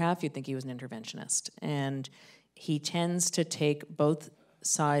the other half, you'd think he was an interventionist. And he tends to take both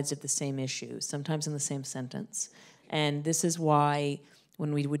sides of the same issue, sometimes in the same sentence. And this is why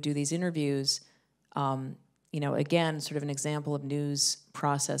when we would do these interviews, again, sort of an example of news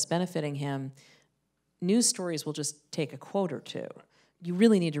process benefiting him, news stories will just take a quote or two. You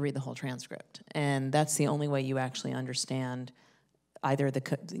really need to read the whole transcript. And that's the only way you actually understand either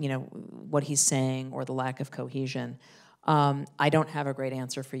what he's saying or the lack of cohesion. I don't have a great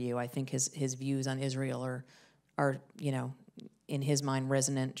answer for you. I think his views on Israel are in his mind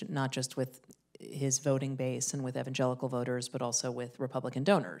resonant not just with his voting base and with evangelical voters, but also with Republican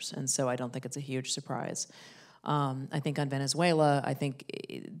donors. And so I don't think it's a huge surprise. I think on Venezuela, I think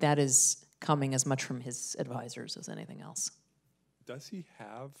that is coming as much from his advisors as anything else. Does he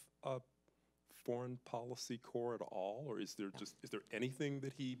have a foreign policy core at all, or is there anything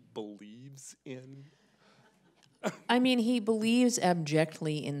that he believes in? I mean, he believes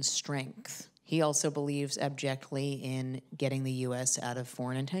abjectly in strength. He also believes abjectly in getting the U.S. out of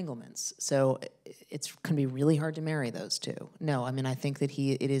foreign entanglements. So it's going to be really hard to marry those two. No, I mean, I think that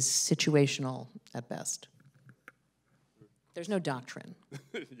it is situational at best. There's no doctrine.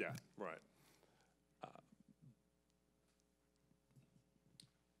 Yeah, right.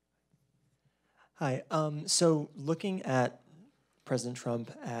 Hi. So looking at President Trump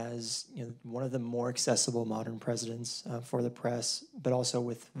as one of the more accessible modern presidents for the press, but also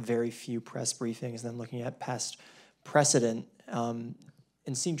with very few press briefings, and then looking at past precedent and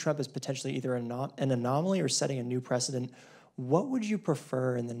seeing Trump as potentially either an anomaly or setting a new precedent, what would you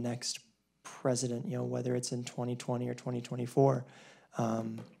prefer in the next president, whether it's in 2020 or 2024?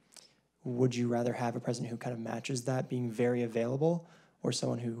 Would you rather have a president who kind of matches that, being very available, or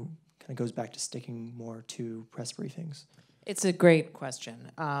someone who kind of goes back to sticking more to press briefings? It's a great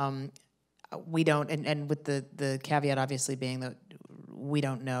question. We don't, and with the caveat obviously being that we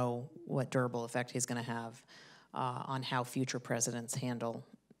don't know what durable effect he's going to have on how future presidents handle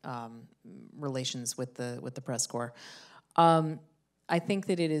relations with the press corps. I think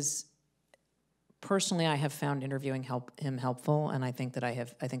that it is. Personally, I have found interviewing him helpful, and I think that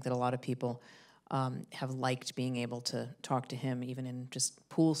a lot of people have liked being able to talk to him, even in just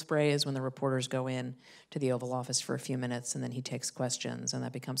pool sprays when the reporters go in to the Oval Office for a few minutes, and then he takes questions, and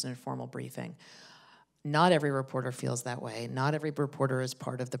that becomes an informal briefing. Not every reporter feels that way. Not every reporter is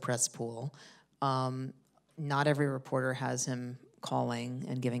part of the press pool. Not every reporter has him calling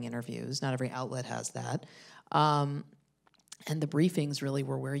and giving interviews. Not every outlet has that. And the briefings really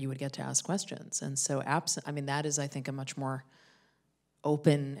were where you would get to ask questions. And so that is, I think, a much more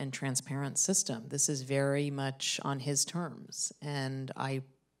open and transparent system. This is very much on his terms. And I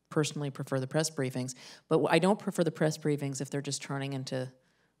personally prefer the press briefings. But I don't prefer the press briefings if they're just turning into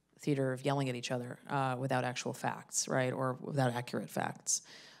theater of yelling at each other without actual facts, right, or without accurate facts.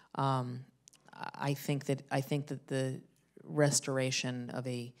 I think that the restoration of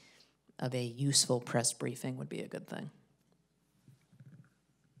a useful press briefing would be a good thing.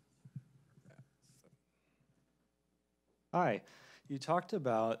 Hi. You talked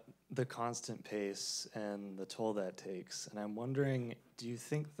about the constant pace and the toll that takes, and I'm wondering, do you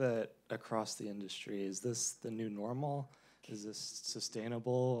think that across the industry, is this the new normal? Is this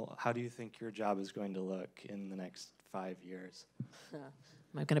sustainable? How do you think your job is going to look in the next 5 years? Am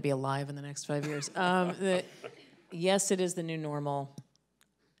I going to be alive in the next 5 years? Yes, it is the new normal.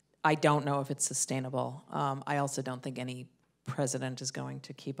 I don't know if it's sustainable. I also don't think any president is going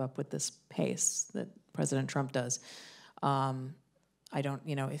to keep up with this pace that President Trump does. I don't,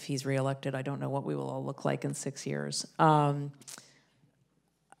 if he's reelected, I don't know what we will all look like in 6 years. Look,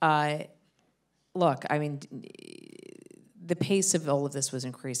 I mean, the pace of all of this was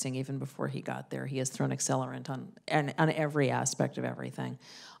increasing even before he got there. He has thrown accelerant on every aspect of everything.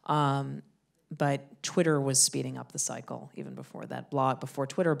 But Twitter was speeding up the cycle even before that. Before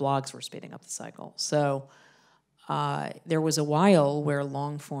Twitter, blogs were speeding up the cycle. So there was a while where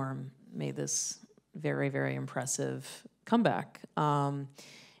long form made this very, very impressive comeback, and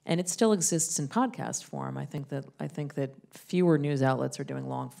it still exists in podcast form. I think that fewer news outlets are doing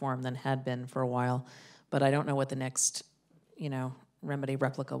long form than had been for a while, but I don't know what the next, Remedy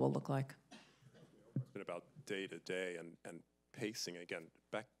replica will look like. It's been about day to day and pacing. Again,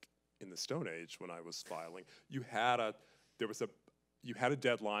 back in the Stone Age when I was filing, you had a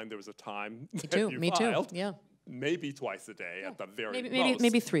deadline. There was a time that you filed. Too. Yeah. Maybe twice a day at the very most.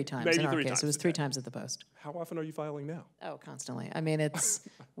 Maybe 3 times in our case. It was 3 times at the Post. How often are you filing now? Oh, constantly. I mean, it's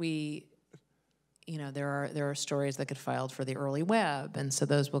there are stories that get filed for the early web, and so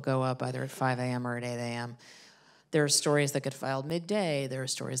those will go up either at 5 a.m. or at 8 a.m. There are stories that get filed midday. There are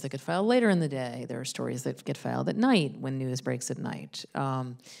stories that get filed later in the day. There are stories that get filed at night when news breaks at night.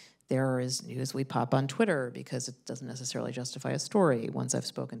 There is news we pop on Twitter because it doesn't necessarily justify a story once I've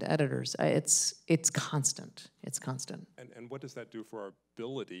spoken to editors. It's constant. It's constant. And what does that do for our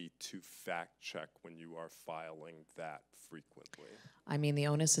ability to fact check when you are filing that frequently? I mean, the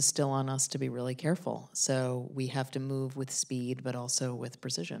onus is still on us to be really careful. So we have to move with speed, but also with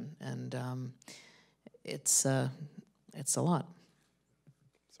precision. And it's a lot.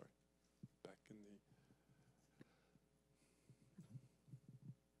 Sorry. Back in the...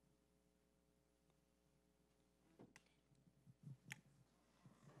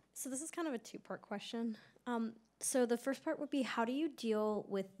 So this is kind of a 2-part question. So the first part would be, how do you deal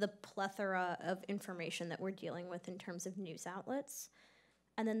with the plethora of information that we're dealing with in terms of news outlets?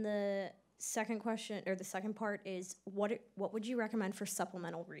 And then the second question, or the second part is, what would you recommend for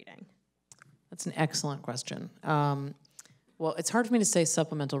supplemental reading? That's an excellent question. Well, it's hard for me to say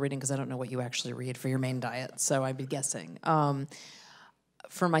supplemental reading because I don't know what you actually read for your main diet, so I'd be guessing.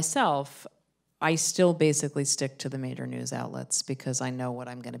 For myself, I still basically stick to the major news outlets because I know what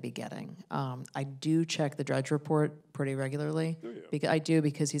I'm going to be getting. I do check the Drudge Report pretty regularly. I do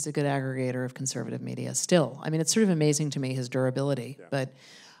because he's a good aggregator of conservative media still. I mean, it's sort of amazing to me, his durability. Yeah. But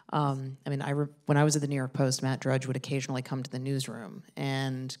I mean, when I was at the New York Post, Matt Drudge would occasionally come to the newsroom,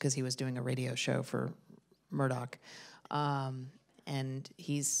 and because he was doing a radio show for Murdoch, and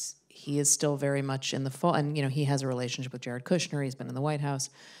he is still very much in the fall. And he has a relationship with Jared Kushner. He's been in the White House,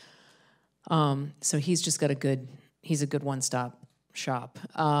 so he's just got he's a good one-stop shop.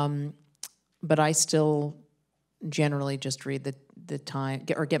 But I still generally just read the Time,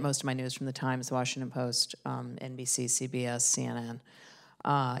 or get most of my news from the Times, the Washington Post, NBC, CBS, CNN.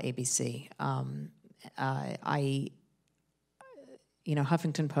 ABC.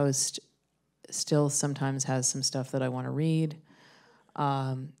 Huffington Post still sometimes has some stuff that I want to read.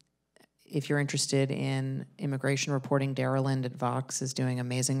 If you're interested in immigration reporting, Dara Lind at Vox is doing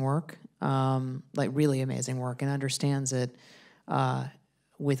amazing work, like really amazing work, and understands it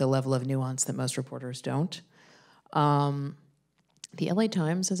with a level of nuance that most reporters don't. The LA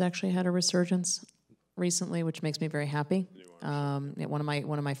Times has actually had a resurgence recently, which makes me very happy. One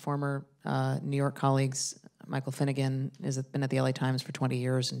of my former New York colleagues, Michael Finnegan, has been at the LA Times for 20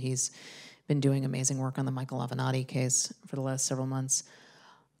 years, and he's been doing amazing work on the Michael Avenatti case for the last several months.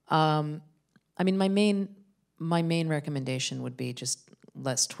 I mean, my main recommendation would be just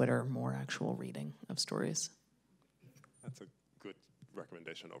less Twitter, more actual reading of stories. That's a good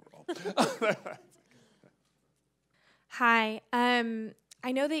recommendation overall. Hi.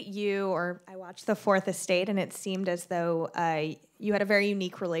 I know that I watched The Fourth Estate, and it seemed as though you had a very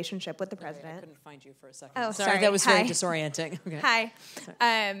unique relationship with the president. I couldn't find you for a second. Oh, sorry. That was very disorienting. Okay.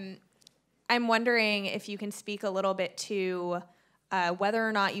 Hi. I'm wondering if you can speak a little bit to whether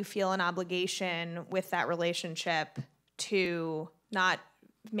or not you feel an obligation with that relationship to not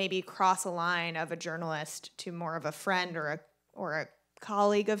maybe cross a line of a journalist to more of a friend or a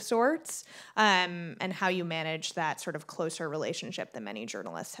colleague of sorts, and how you manage that sort of closer relationship that many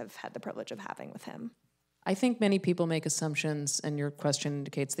journalists have had the privilege of having with him. I think many people make assumptions, and your question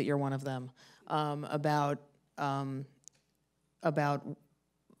indicates that you're one of them, about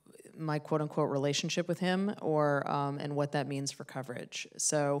my quote-unquote relationship with him, or and what that means for coverage.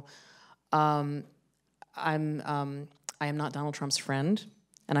 So I am not Donald Trump's friend,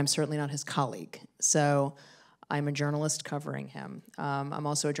 and I'm certainly not his colleague. So I'm a journalist covering him. I'm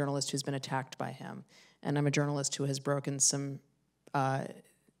also a journalist who's been attacked by him. And I'm a journalist who has broken some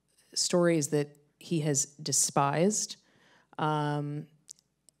stories that he has despised. One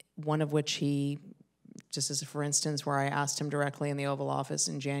of which he, just as a for instance, where I asked him directly in the Oval Office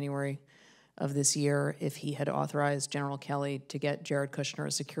in January of this year if he had authorized General Kelly to get Jared Kushner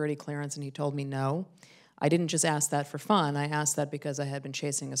a security clearance, and he told me no. I didn't just ask that for fun. I asked that because I had been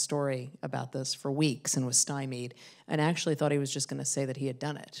chasing a story about this for weeks and was stymied, and actually thought he was just going to say that he had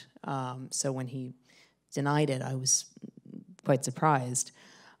done it. So when he denied it, I was quite surprised.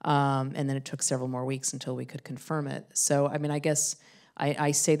 And then it took several more weeks until we could confirm it. So, I mean, I guess I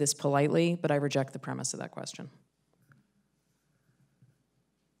say this politely, but I reject the premise of that question.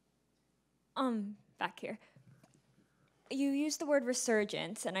 Back here. You used the word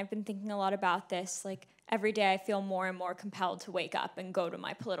resurgence, and I've been thinking a lot about this. Like, every day I feel more and more compelled to wake up and go to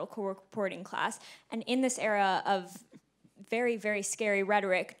my political reporting class. And in this era of very, very scary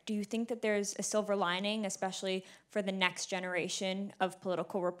rhetoric, do you think that there's a silver lining, especially for the next generation of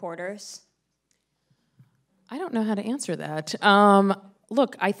political reporters? I don't know how to answer that.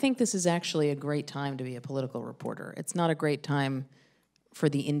 Look, I think this is actually a great time to be a political reporter. It's not a great time for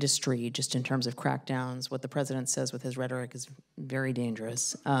the industry, just in terms of crackdowns. What the president says with his rhetoric is very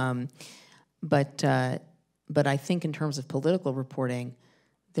dangerous. But I think in terms of political reporting,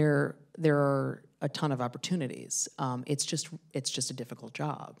 there are a ton of opportunities. It's just a difficult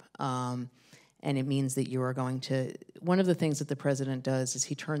job. And it means that you are going to, one of the things that the president does is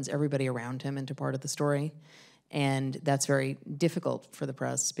he turns everybody around him into part of the story. And that's very difficult for the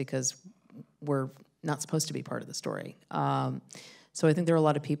press because we're not supposed to be part of the story. So I think there are a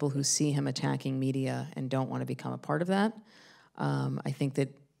lot of people who see him attacking media and don't want to become a part of that. I think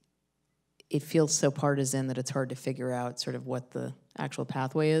that it feels so partisan that it's hard to figure out sort of what the actual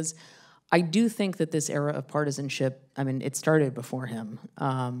pathway is. I do think that this era of partisanship, I mean, it started before him.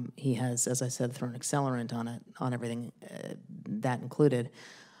 He has, as I said, thrown accelerant on it, on everything, that included.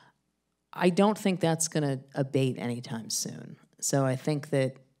 I don't think that's going to abate anytime soon. So I think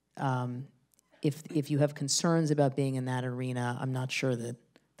that if you have concerns about being in that arena, I'm not sure that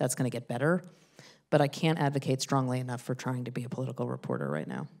that's going to get better. But I can't advocate strongly enough for trying to be a political reporter right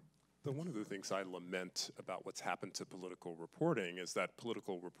now. So one of the things I lament about what's happened to political reporting is that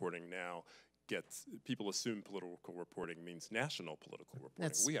political reporting now people assume political reporting means national political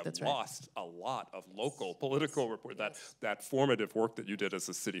reporting. We have lost a lot of local political reporting. That formative work that you did as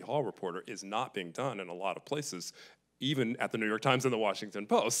a City Hall reporter is not being done in a lot of places. even at the New York Times and the Washington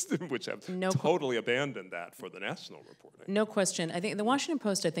Post, which have totally abandoned that for the national reporting. No question. I think the Washington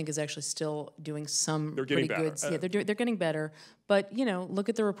Post, I think, is actually still doing some They're pretty getting good. better. Yeah, they're getting better. But you know, look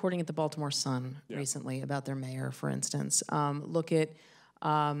at the reporting at the Baltimore Sun recently about their mayor, for instance. Look at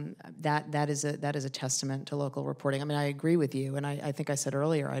that is a testament to local reporting. I mean, I agree with you, and I think I said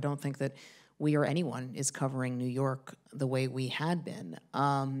earlier, I don't think that we or anyone is covering New York the way we had been.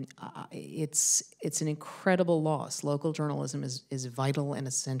 It's an incredible loss. Local journalism is vital and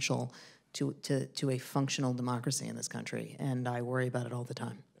essential to a functional democracy in this country, and I worry about it all the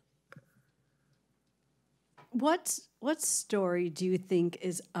time. What story do you think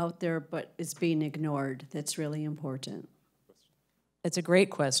is out there but is being ignored that's really important? It's a great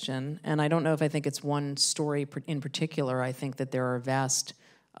question, and I don't know if I think it's one story in particular. I think that there are vast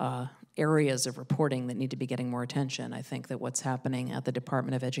areas of reporting that need to be getting more attention. I think that what's happening at the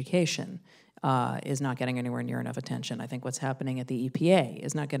Department of Education is not getting anywhere near enough attention. I think what's happening at the EPA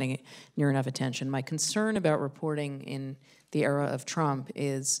is not getting near enough attention. My concern about reporting in the era of Trump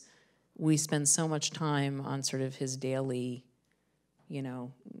is we spend so much time on sort of his daily, you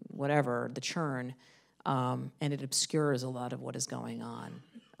know, whatever, the churn, and it obscures a lot of what is going on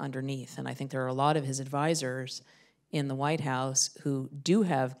underneath. And I think there are a lot of his advisors in the White House who do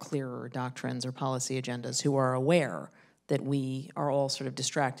have clearer doctrines or policy agendas, who are aware that we are all sort of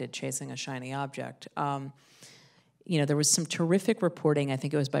distracted chasing a shiny object. You know, there was some terrific reporting, I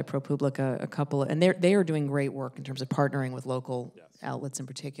think it was by ProPublica, and they are doing great work in terms of partnering with local outlets in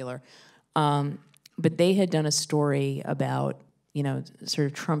particular. But they had done a story about, you know, sort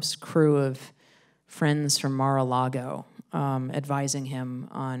of Trump's crew of friends from Mar-a-Lago advising him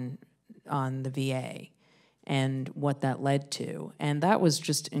on the VA and what that led to. And that was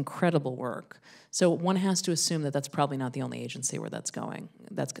just incredible work. So one has to assume that that's probably not the only agency where that's going.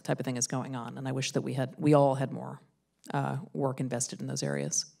 That type of thing is going on. And I wish that we all had more work invested in those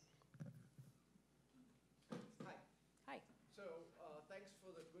areas. Hi. So thanks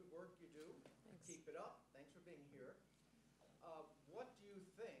for the good work you do. Keep it up. Thanks for being here. What do you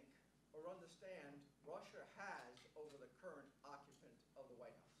think or understand Russia has over the current occupant of the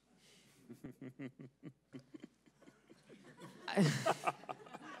White House?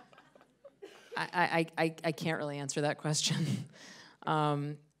 I can't really answer that question.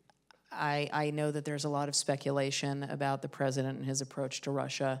 I know that there's a lot of speculation about the president and his approach to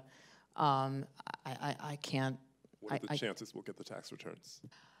Russia. I can't. What are the chances we'll get the tax returns?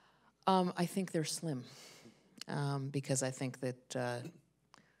 I think they're slim, because I think that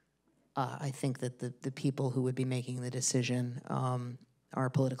the people who would be making the decision are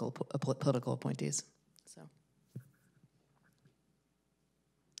political appointees. So.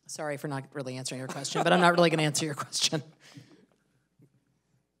 Sorry for not really answering your question, but I'm not really going to answer your question.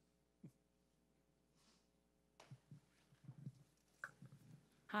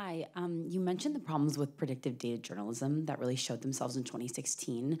 Hi, you mentioned the problems with predictive data journalism that really showed themselves in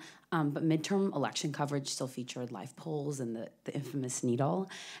 2016, but midterm election coverage still featured live polls and the infamous needle.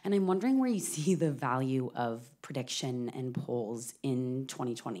 And I'm wondering where you see the value of prediction and polls in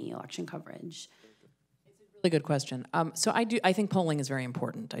 2020 election coverage. Really good question. So I think polling is very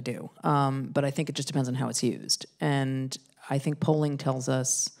important, I do. But I think it just depends on how it's used. And I think polling tells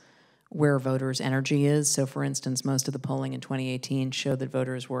us where voters' energy is. So for instance, most of the polling in 2018 showed that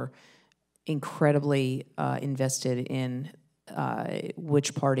voters were incredibly invested in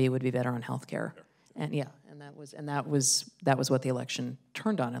which party would be better on health care. And that was what the election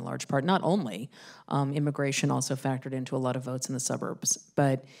turned on in large part. Not only, immigration also factored into a lot of votes in the suburbs,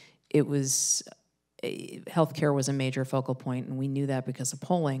 but it was healthcare was a major focal point, and we knew that because of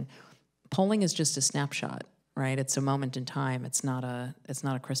polling. Polling is just a snapshot, right? It's a moment in time. It's not a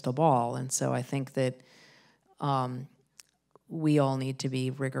crystal ball, and so I think that we all need to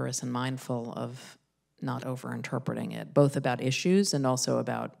be rigorous and mindful of not over-interpreting it, both about issues and also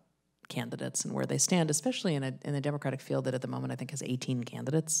about candidates and where they stand, especially in a Democratic field that at the moment I think has 18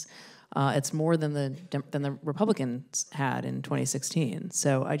 candidates. It's more than the Republicans had in 2016.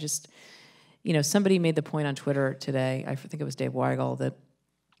 So I just. You know, somebody made the point on Twitter today, I think it was Dave Weigel, that,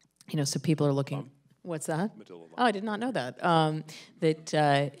 you know, so people are looking, what's that? Medill. Oh, I did not know that.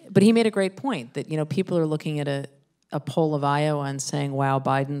 But he made a great point that, you know, people are looking at a poll of Iowa and saying, wow,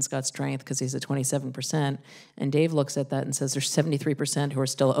 Biden's got strength because he's at 27%. And Dave looks at that and says there's 73% who are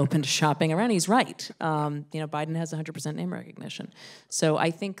still open to shopping around. He's right. You know, Biden has 100% name recognition. So I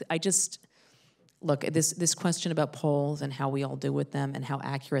think look, this question about polls and how we all do with them and how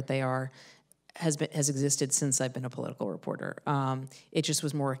accurate they are has existed since I've been a political reporter. It just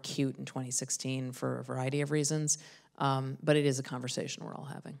was more acute in 2016 for a variety of reasons, but it is a conversation we're all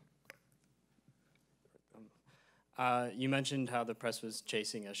having. You mentioned how the press was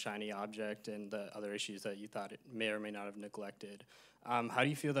chasing a shiny object and the other issues that you thought it may or may not have neglected. How do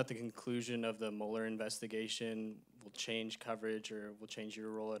you feel that the conclusion of the Mueller investigation will change coverage or will change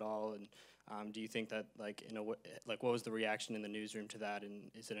your role at all? And do you think that, like, what was the reaction in the newsroom to that? And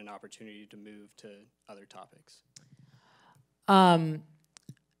is it an opportunity to move to other topics?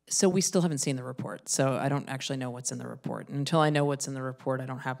 So we still haven't seen the report, so I don't actually know what's in the report. And until I know what's in the report, I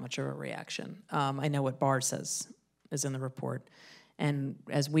don't have much of a reaction. I know what Barr says is in the report. And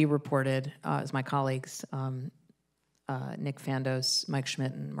as we reported, as my colleagues, Nick Fandos, Mike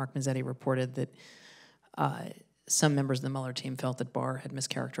Schmidt, and Mark Mazzetti reported that some members of the Mueller team felt that Barr had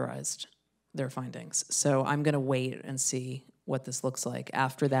mischaracterized their findings. So I'm going to wait and see what this looks like.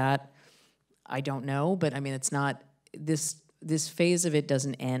 After that, I don't know, but I mean, it's not, this phase of it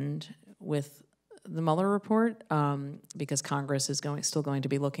doesn't end with the Mueller report because Congress is still going to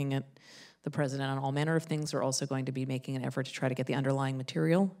be looking at the president on all manner of things. They're also going to be making an effort to try to get the underlying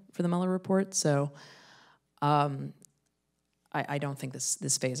material for the Mueller report. So I don't think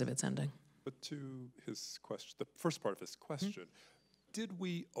this phase of it's ending. But to his question, the first part of his question, did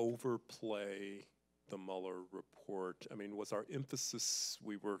we overplay the Mueller report? I mean, was our emphasis,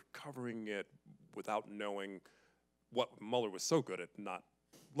 we were covering it without knowing what Mueller was so good at not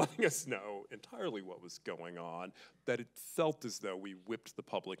letting us know entirely what was going on, that it felt as though we whipped the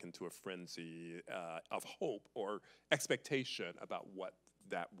public into a frenzy of hope or expectation about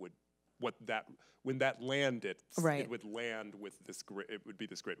when that landed, right, it would land with this great, it would be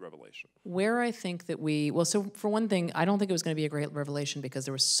this great revelation. Where I think that so for one thing, I don't think it was going to be a great revelation because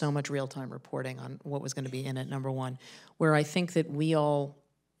there was so much real-time reporting on what was going to be in it, number one. Where I think that we all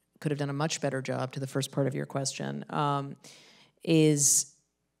could have done a much better job, to the first part of your question, is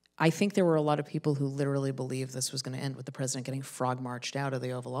I think there were a lot of people who literally believed this was going to end with the president getting frog-marched out of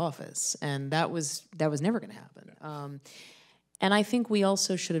the Oval Office, and that was never going to happen. And I think we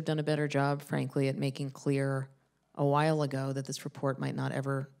also should have done a better job, frankly, at making clear a while ago that this report might not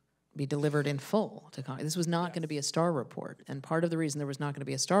ever be delivered in full to Congress. This was not going to be a Starr report. And part of the reason there was not going to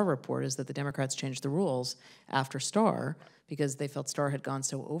be a Starr report is that the Democrats changed the rules after Starr because they felt Starr had gone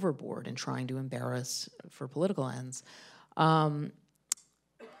so overboard in trying to embarrass for political ends.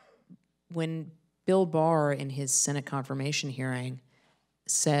 When Bill Barr, in his Senate confirmation hearing,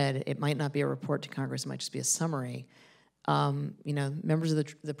 said it might not be a report to Congress, it might just be a summary, members of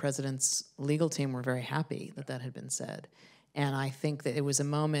the president's legal team were very happy that that had been said. And I think that it was a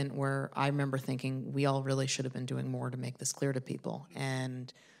moment where I remember thinking we all really should have been doing more to make this clear to people.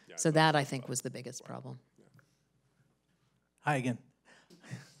 And so that, I think, was the biggest problem. Hi again.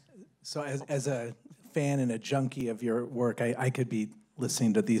 So as a fan and a junkie of your work, I could be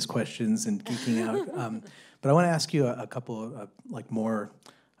listening to these questions and geeking out. But I want to ask you a couple of, more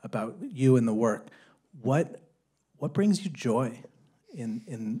about you and the work. What brings you joy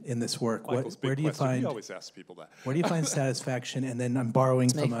in this work? Where do you find? We always ask people that. Where do you find satisfaction? And then I'm borrowing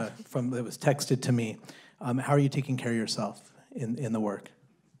from that was texted to me. How are you taking care of yourself in the work?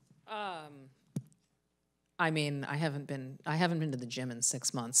 I mean, I haven't been to the gym in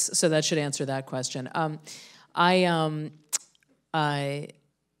 6 months, so that should answer that question.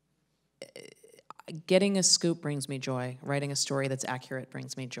 Getting a scoop brings me joy. Writing a story that's accurate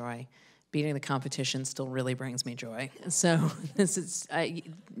brings me joy. Beating the competition still really brings me joy. So this is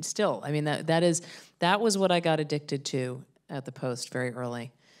that was what I got addicted to at the Post very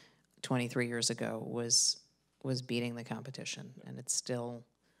early, 23 years ago, was beating the competition. And it's still,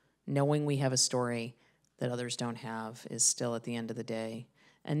 knowing we have a story that others don't have is still, at the end of the day,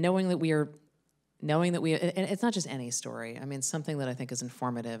 and knowing that and it's not just any story. I mean, something that I think is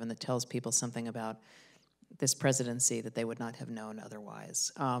informative and that tells people something about this presidency that they would not have known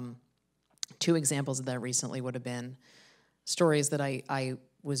otherwise. Two examples of that recently would have been stories that I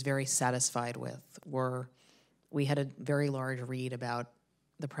was very satisfied with were, we had a very large read about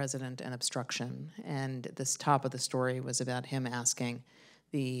the president and obstruction, and this top of the story was about him asking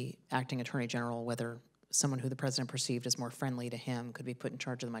the acting attorney general whether someone who the president perceived as more friendly to him could be put in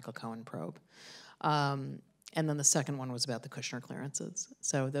charge of the Michael Cohen probe. And then the second one was about the Kushner clearances.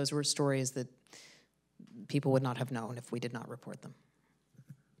 So those were stories that people would not have known if we did not report them.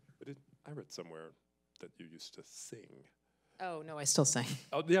 I read somewhere that you used to sing. Oh, no, I still sing.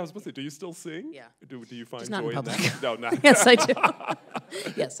 Oh, yeah, I was supposed to say, do you still sing? Yeah. Do you find Just not joy in public. that? No, not. Yes, I do.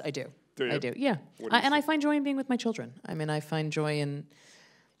 Yes, I do. Do you? I do, yeah. And I find joy in being with my children. I mean, I find joy in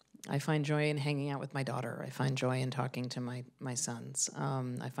hanging out with my daughter. I find joy in talking to my sons.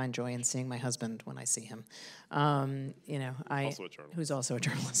 I find joy in seeing my husband when I see him. Who's also a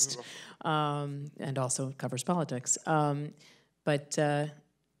journalist, and also covers politics. But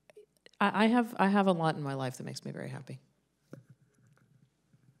I have a lot in my life that makes me very happy.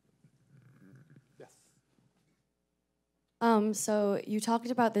 So you talked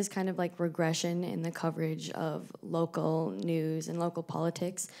about this kind of like regression in the coverage of local news and local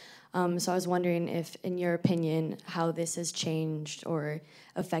politics. So I was wondering if, in your opinion, how this has changed or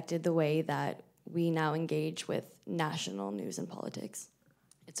affected the way that we now engage with national news and politics.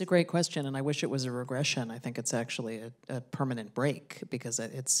 It's a great question, and I wish it was a regression. I think it's actually a permanent break because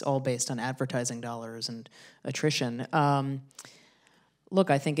it's all based on advertising dollars and attrition. Look,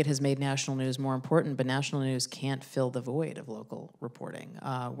 I think it has made national news more important, but national news can't fill the void of local reporting.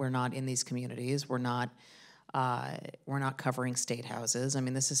 We're not in these communities. We're not covering state houses. I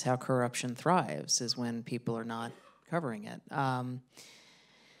mean, this is how corruption thrives, is when people are not covering it.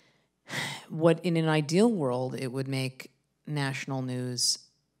 What in an ideal world, it would make national news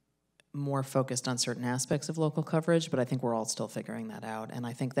more focused on certain aspects of local coverage, but I think we're all still figuring that out. And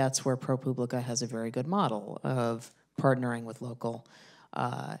I think that's where ProPublica has a very good model of partnering with local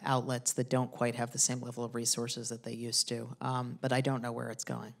outlets that don't quite have the same level of resources that they used to. But I don't know where it's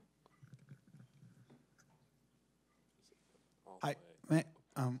going. Hi,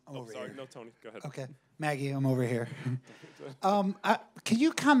 over sorry, here. no, Tony, go ahead. Okay, Maggie, I'm over here. Can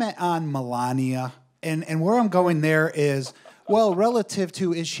you comment on Melania? And where I'm going there is, well, relative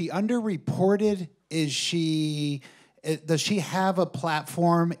to, is she underreported? Is she, does she have a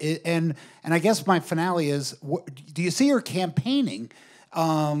platform? And I guess my finale is, do you see her campaigning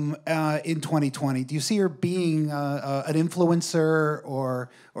in 2020? Do you see her being an influencer or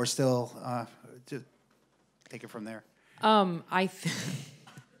still, just take it from there?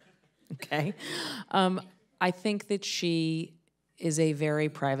 Okay. I think that she is a very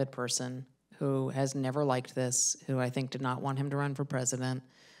private person who has never liked this, who I think did not want him to run for president,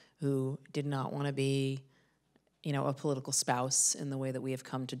 who did not want to be, a political spouse in the way that we have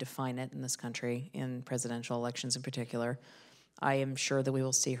come to define it in this country, in presidential elections in particular. I am sure that we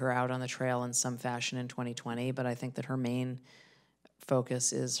will see her out on the trail in some fashion in 2020, but I think that her main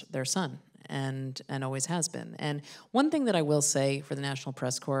focus is their son, and always has been. And one thing that I will say for the National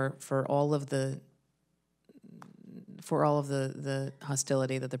Press Corps, for all of the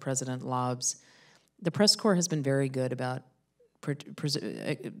hostility that the president lobs, the press corps has been very good about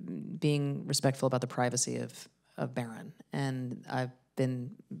being respectful about the privacy of Barron, and I've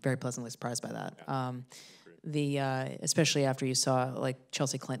been very pleasantly surprised by that. Especially after you saw like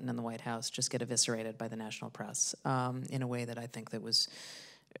Chelsea Clinton in the White House just get eviscerated by the national press in a way that I think that was,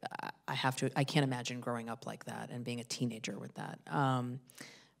 I can't imagine growing up like that and being a teenager with that.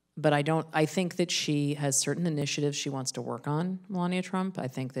 But I think that she has certain initiatives she wants to work on, Melania Trump. I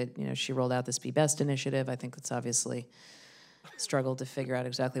think that, she rolled out this Be Best initiative. I think that's obviously struggled to figure out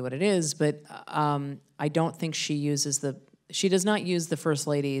exactly what it is, but I don't think she does not use the First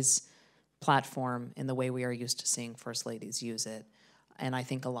Lady's platform in the way we are used to seeing First Ladies use it. And I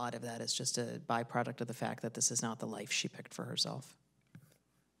think a lot of that is just a byproduct of the fact that this is not the life she picked for herself.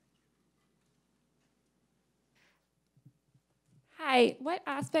 Hi, what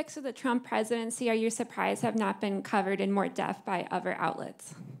aspects of the Trump presidency are you surprised have not been covered in more depth by other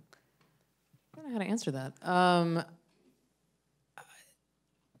outlets? I don't know how to answer that.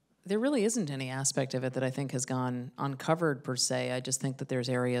 There really isn't any aspect of it that I think has gone uncovered per se. I just think that there's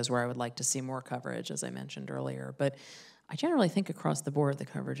areas where I would like to see more coverage, as I mentioned earlier. But I generally think across the board the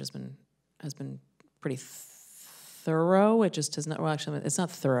coverage has been pretty thorough. It just does not. Well, actually, it's not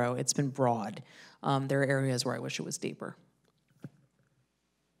thorough. It's been broad. There are areas where I wish it was deeper.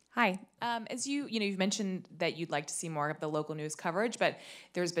 Hi. As you've mentioned that you'd like to see more of the local news coverage, but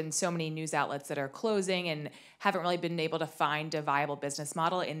there's been so many news outlets that are closing and haven't really been able to find a viable business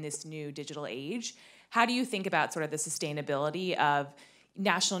model in this new digital age. How do you think about sort of the sustainability of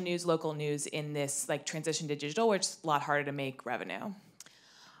national news, local news in this transition to digital, which is a lot harder to make revenue?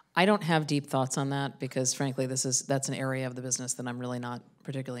 I don't have deep thoughts on that because, frankly, that's an area of the business that I'm really not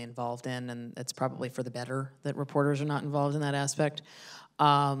particularly involved in, and it's probably for the better that reporters are not involved in that aspect.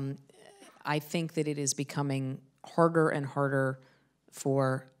 I think that it is becoming harder and harder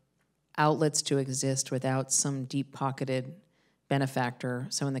for outlets to exist without some deep-pocketed benefactor.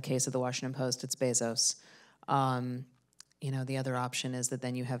 So in the case of the Washington Post, it's Bezos. The other option is that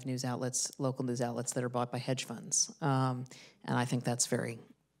then you have news outlets, local news outlets that are bought by hedge funds. And I think that's very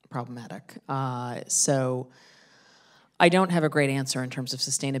problematic. So I don't have a great answer in terms of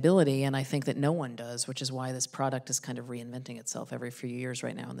sustainability, and I think that no one does, which is why this product is kind of reinventing itself every few years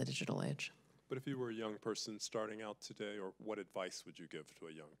right now in the digital age. But if you were a young person starting out today, or what advice would you give to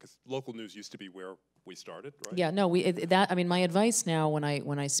a young? Because local news used to be where we started, right? Yeah, no, my advice now when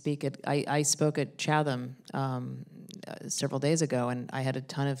I speak at, I spoke at Chatham several days ago, and I had a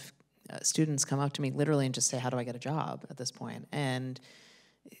ton of students come up to me literally and just say, how do I get a job at this point? And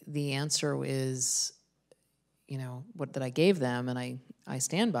the answer is, what that I gave them, and I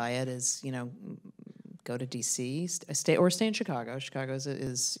stand by it, is, go to DC, stay in Chicago. Chicago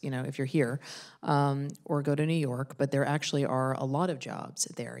is if you're here, or go to New York. But there actually are a lot of jobs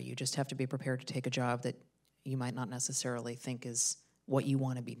there. You just have to be prepared to take a job that you might not necessarily think is what you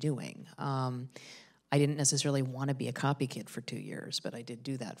want to be doing. I didn't necessarily want to be a copy kid for 2 years, but I did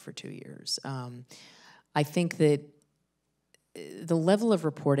do that for 2 years. I think that the level of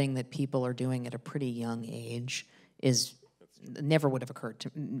reporting that people are doing at a pretty young age never would have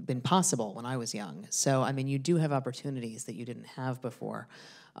been possible when I was young. So, I mean, you do have opportunities that you didn't have before.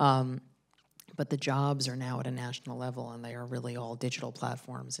 But the jobs are now at a national level, and they are really all digital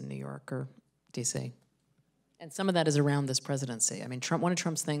platforms in New York or DC. And some of that is around this presidency. I mean, one of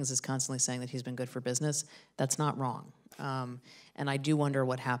Trump's things is constantly saying that he's been good for business. That's not wrong. And I do wonder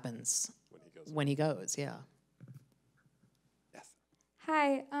what happens when he goes, yeah.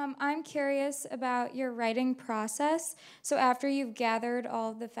 Hi, I'm curious about your writing process. So after you've gathered all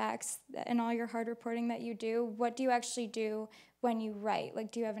of the facts and all your hard reporting that you do, what do you actually do when you write?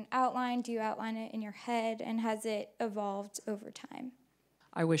 Like, do you have an outline? Do you outline it in your head? And has it evolved over time?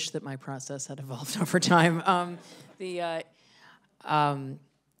 I wish that my process had evolved over time.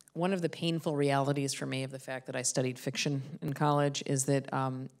 One of the painful realities for me of the fact that I studied fiction in college is that,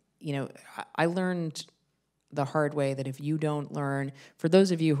 I learned the hard way that if you don't learn, for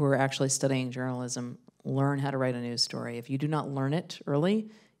those of you who are actually studying journalism, learn how to write a news story. If you do not learn it early,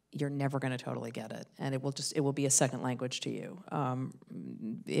 you're never going to totally get it. And it will be a second language to you.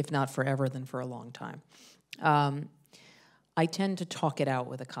 If not forever, then for a long time. I tend to talk it out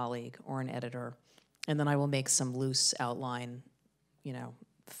with a colleague or an editor, and then I will make some loose outline,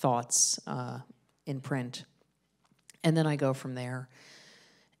 thoughts in print. And then I go from there.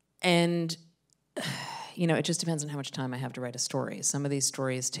 And it just depends on how much time I have to write a story. Some of these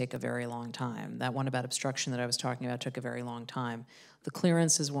stories take a very long time. That one about obstruction that I was talking about took a very long time. The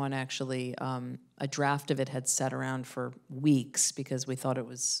clearances one, actually, a draft of it had sat around for weeks because we thought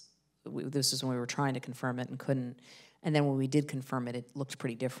this was when we were trying to confirm it and couldn't. And then when we did confirm it, it looked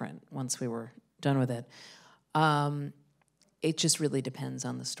pretty different once we were done with it. It just really depends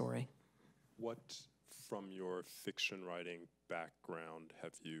on the story. What, from your fiction writing background,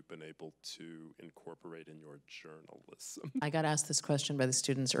 have you been able to incorporate in your journalism? I got asked this question by the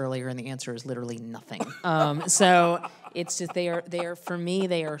students earlier, and the answer is literally nothing. So it's just they are for me,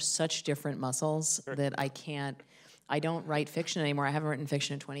 they are such different muscles that I don't write fiction anymore. I haven't written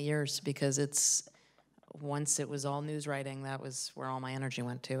fiction in 20 years because once it was all news writing, that was where all my energy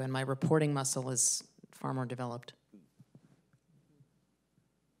went to, and my reporting muscle is far more developed.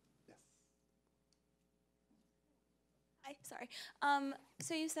 Sorry.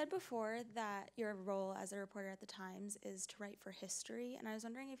 So you said before that your role as a reporter at the Times is to write for history, and I was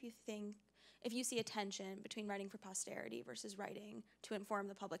wondering if you see a tension between writing for posterity versus writing to inform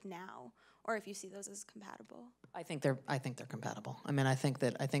the public now, or if you see those as compatible. I think they're compatible. I mean, I think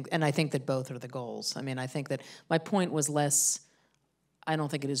that both are the goals. I mean, I think that my point was less. I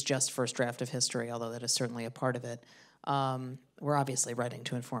don't think it is just first draft of history, although that is certainly a part of it. We're obviously writing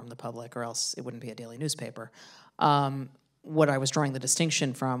to inform the public, or else it wouldn't be a daily newspaper. What I was drawing the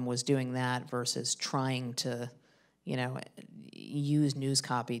distinction from was doing that versus trying to, use news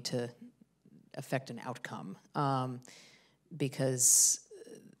copy to affect an outcome. Because,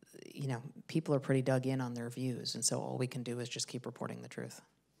 people are pretty dug in on their views, and so all we can do is just keep reporting the truth.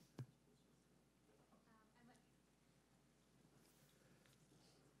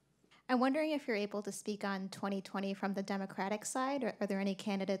 I'm wondering if you're able to speak on 2020 from the Democratic side. Are there any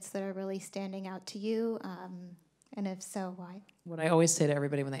candidates that are really standing out to you? And if so, why? What I always say to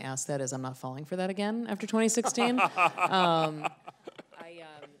everybody when they ask that is I'm not falling for that again after 2016.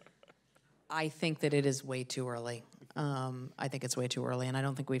 I think that it is way too early. I think it's way too early, and I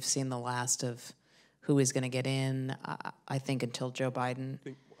don't think we've seen the last of who is going to get in. I think until Joe Biden.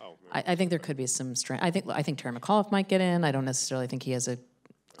 I think there could be some strength. I think Terry McAuliffe might get in. I don't necessarily think he has a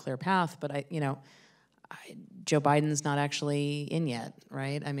clear path, but Joe Biden's not actually in yet,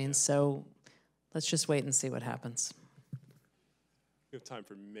 right? I mean, so let's just wait and see what happens. We have time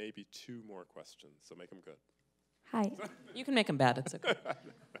for maybe 2 more questions, so make them good. Hi. You can make them bad, it's okay.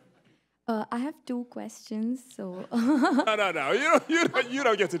 I have 2 questions, so... No, you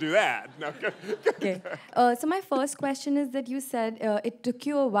don't get to do that. No. Okay. So my first question is that you said it took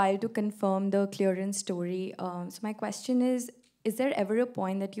you a while to confirm the clearance story. So my question is there ever a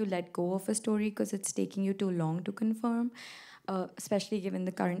point that you let go of a story because it's taking you too long to confirm? especially given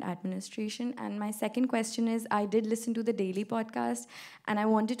the current administration? And my second question is, I did listen to the Daily podcast, and I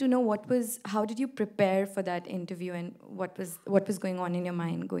wanted to know how did you prepare for that interview, and what was going on in your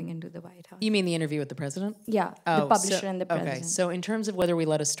mind going into the White House? You mean the interview with the president? Yeah, the publisher and the president. Okay, so in terms of whether we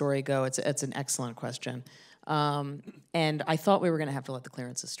let a story go, it's an excellent question. And I thought we were going to have to let the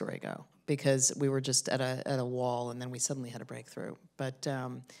clearances story go because we were just at a wall, and then we suddenly had a breakthrough. But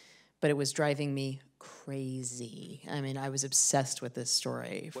it was driving me crazy. I mean, I was obsessed with this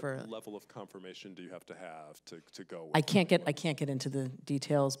story. What level of confirmation do you have to go with? I can't get into the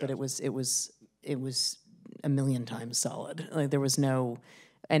details, but it was a million times solid. Like there was no,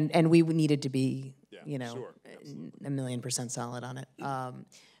 and we needed to be, a million% solid on it.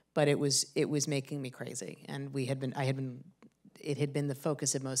 But it was making me crazy, and it had been the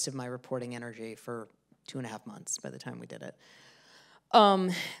focus of most of my reporting energy for 2.5 months by the time we did it.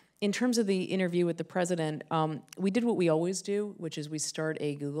 In terms of the interview with the president, we did what we always do, which is we start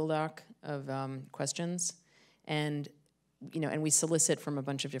a Google Doc of questions, and we solicit from a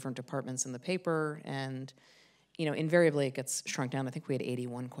bunch of different departments in the paper, and invariably it gets shrunk down. I think we had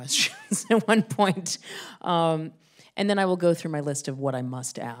 81 questions at one point. And then I will go through my list of what I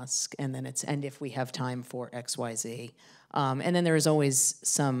must ask, and if we have time for X, Y, Z. And then there is always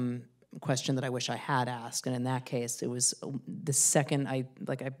some question that I wish I had asked, and in that case, it was the second I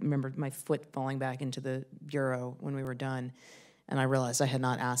remember my foot falling back into the bureau when we were done, and I realized I had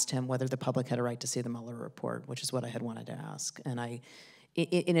not asked him whether the public had a right to see the Mueller report, which is what I had wanted to ask. And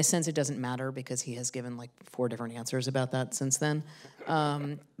in a sense, it doesn't matter because he has given 4 different answers about that since then.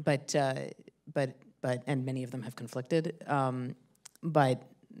 And many of them have conflicted, but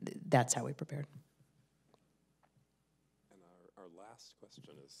that's how we prepared. And our last question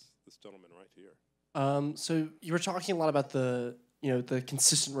is this gentleman right here. So you were talking a lot about the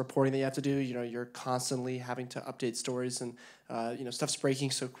consistent reporting that you have to do. You're constantly having to update stories, and stuff's breaking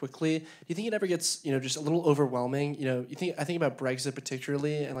so quickly. Do you think it ever gets just a little overwhelming? I think about Brexit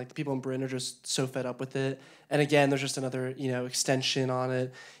particularly, and the people in Britain are just so fed up with it. And again, there's just another extension on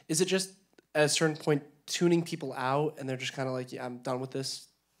it. Is it just at a certain point tuning people out, and they're just kind of yeah, I'm done with this?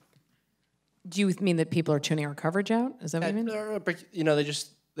 Do you mean that people are tuning our coverage out? Is that what you mean?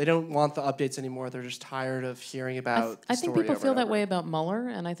 They don't want the updates anymore. They're just tired of hearing about I think people feel that way about Mueller,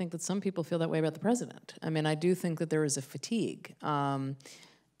 and I think that some people feel that way about the president. I mean, I do think that there is a fatigue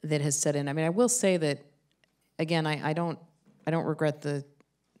that has set in. I mean, I will say that, again, I don't regret the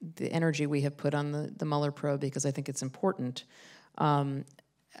energy we have put on the Mueller probe, because I think it's important,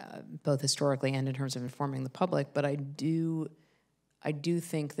 both historically and in terms of informing the public. But I do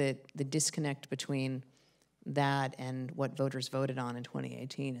think that the disconnect between that and what voters voted on in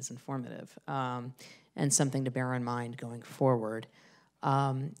 2018 is informative, and something to bear in mind going forward.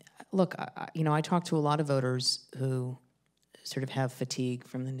 Look, I talk to a lot of voters who sort of have fatigue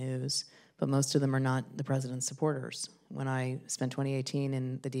from the news, but most of them are not the president's supporters. When I spent 2018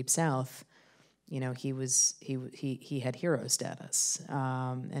 in the Deep South, he had hero status,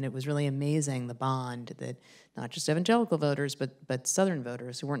 and it was really amazing the bond that not just evangelical voters, but Southern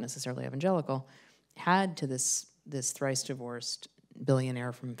voters who weren't necessarily evangelical had to this thrice divorced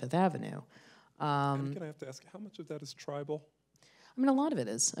billionaire from Fifth Avenue. Can I have to ask, how much of that is tribal? I mean, a lot of it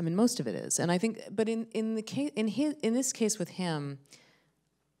is. I mean, most of it is. And I think, but in this case with him,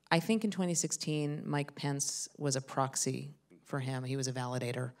 I think in 2016, Mike Pence was a proxy for him. He was a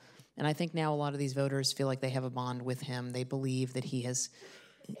validator. And I think now a lot of these voters feel like they have a bond with him. They believe that he has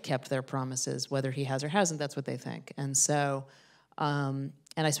kept their promises. Whether he has or hasn't, that's what they think. And so,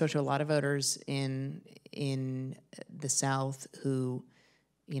 and I spoke to a lot of voters in the South who,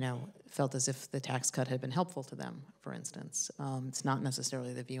 felt as if the tax cut had been helpful to them, for instance. It's not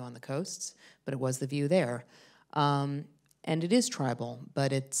necessarily the view on the coasts, but it was the view there. And it is tribal,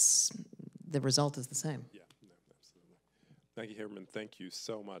 but the result is the same. Yeah, no, absolutely. Maggie Haberman, thank you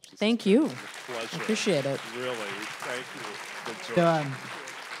so much. Thank you. Pleasure. Appreciate it. Really, thank you. Good job.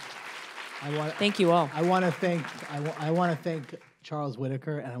 Thank you all. I want to thank Charles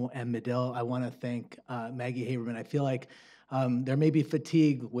Whitaker and Medill. I want to thank Maggie Haberman. I feel like there may be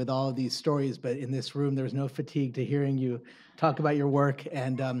fatigue with all of these stories, but in this room, there's no fatigue to hearing you talk about your work.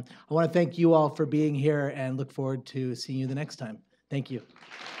 And I want to thank you all for being here and look forward to seeing you the next time. Thank you.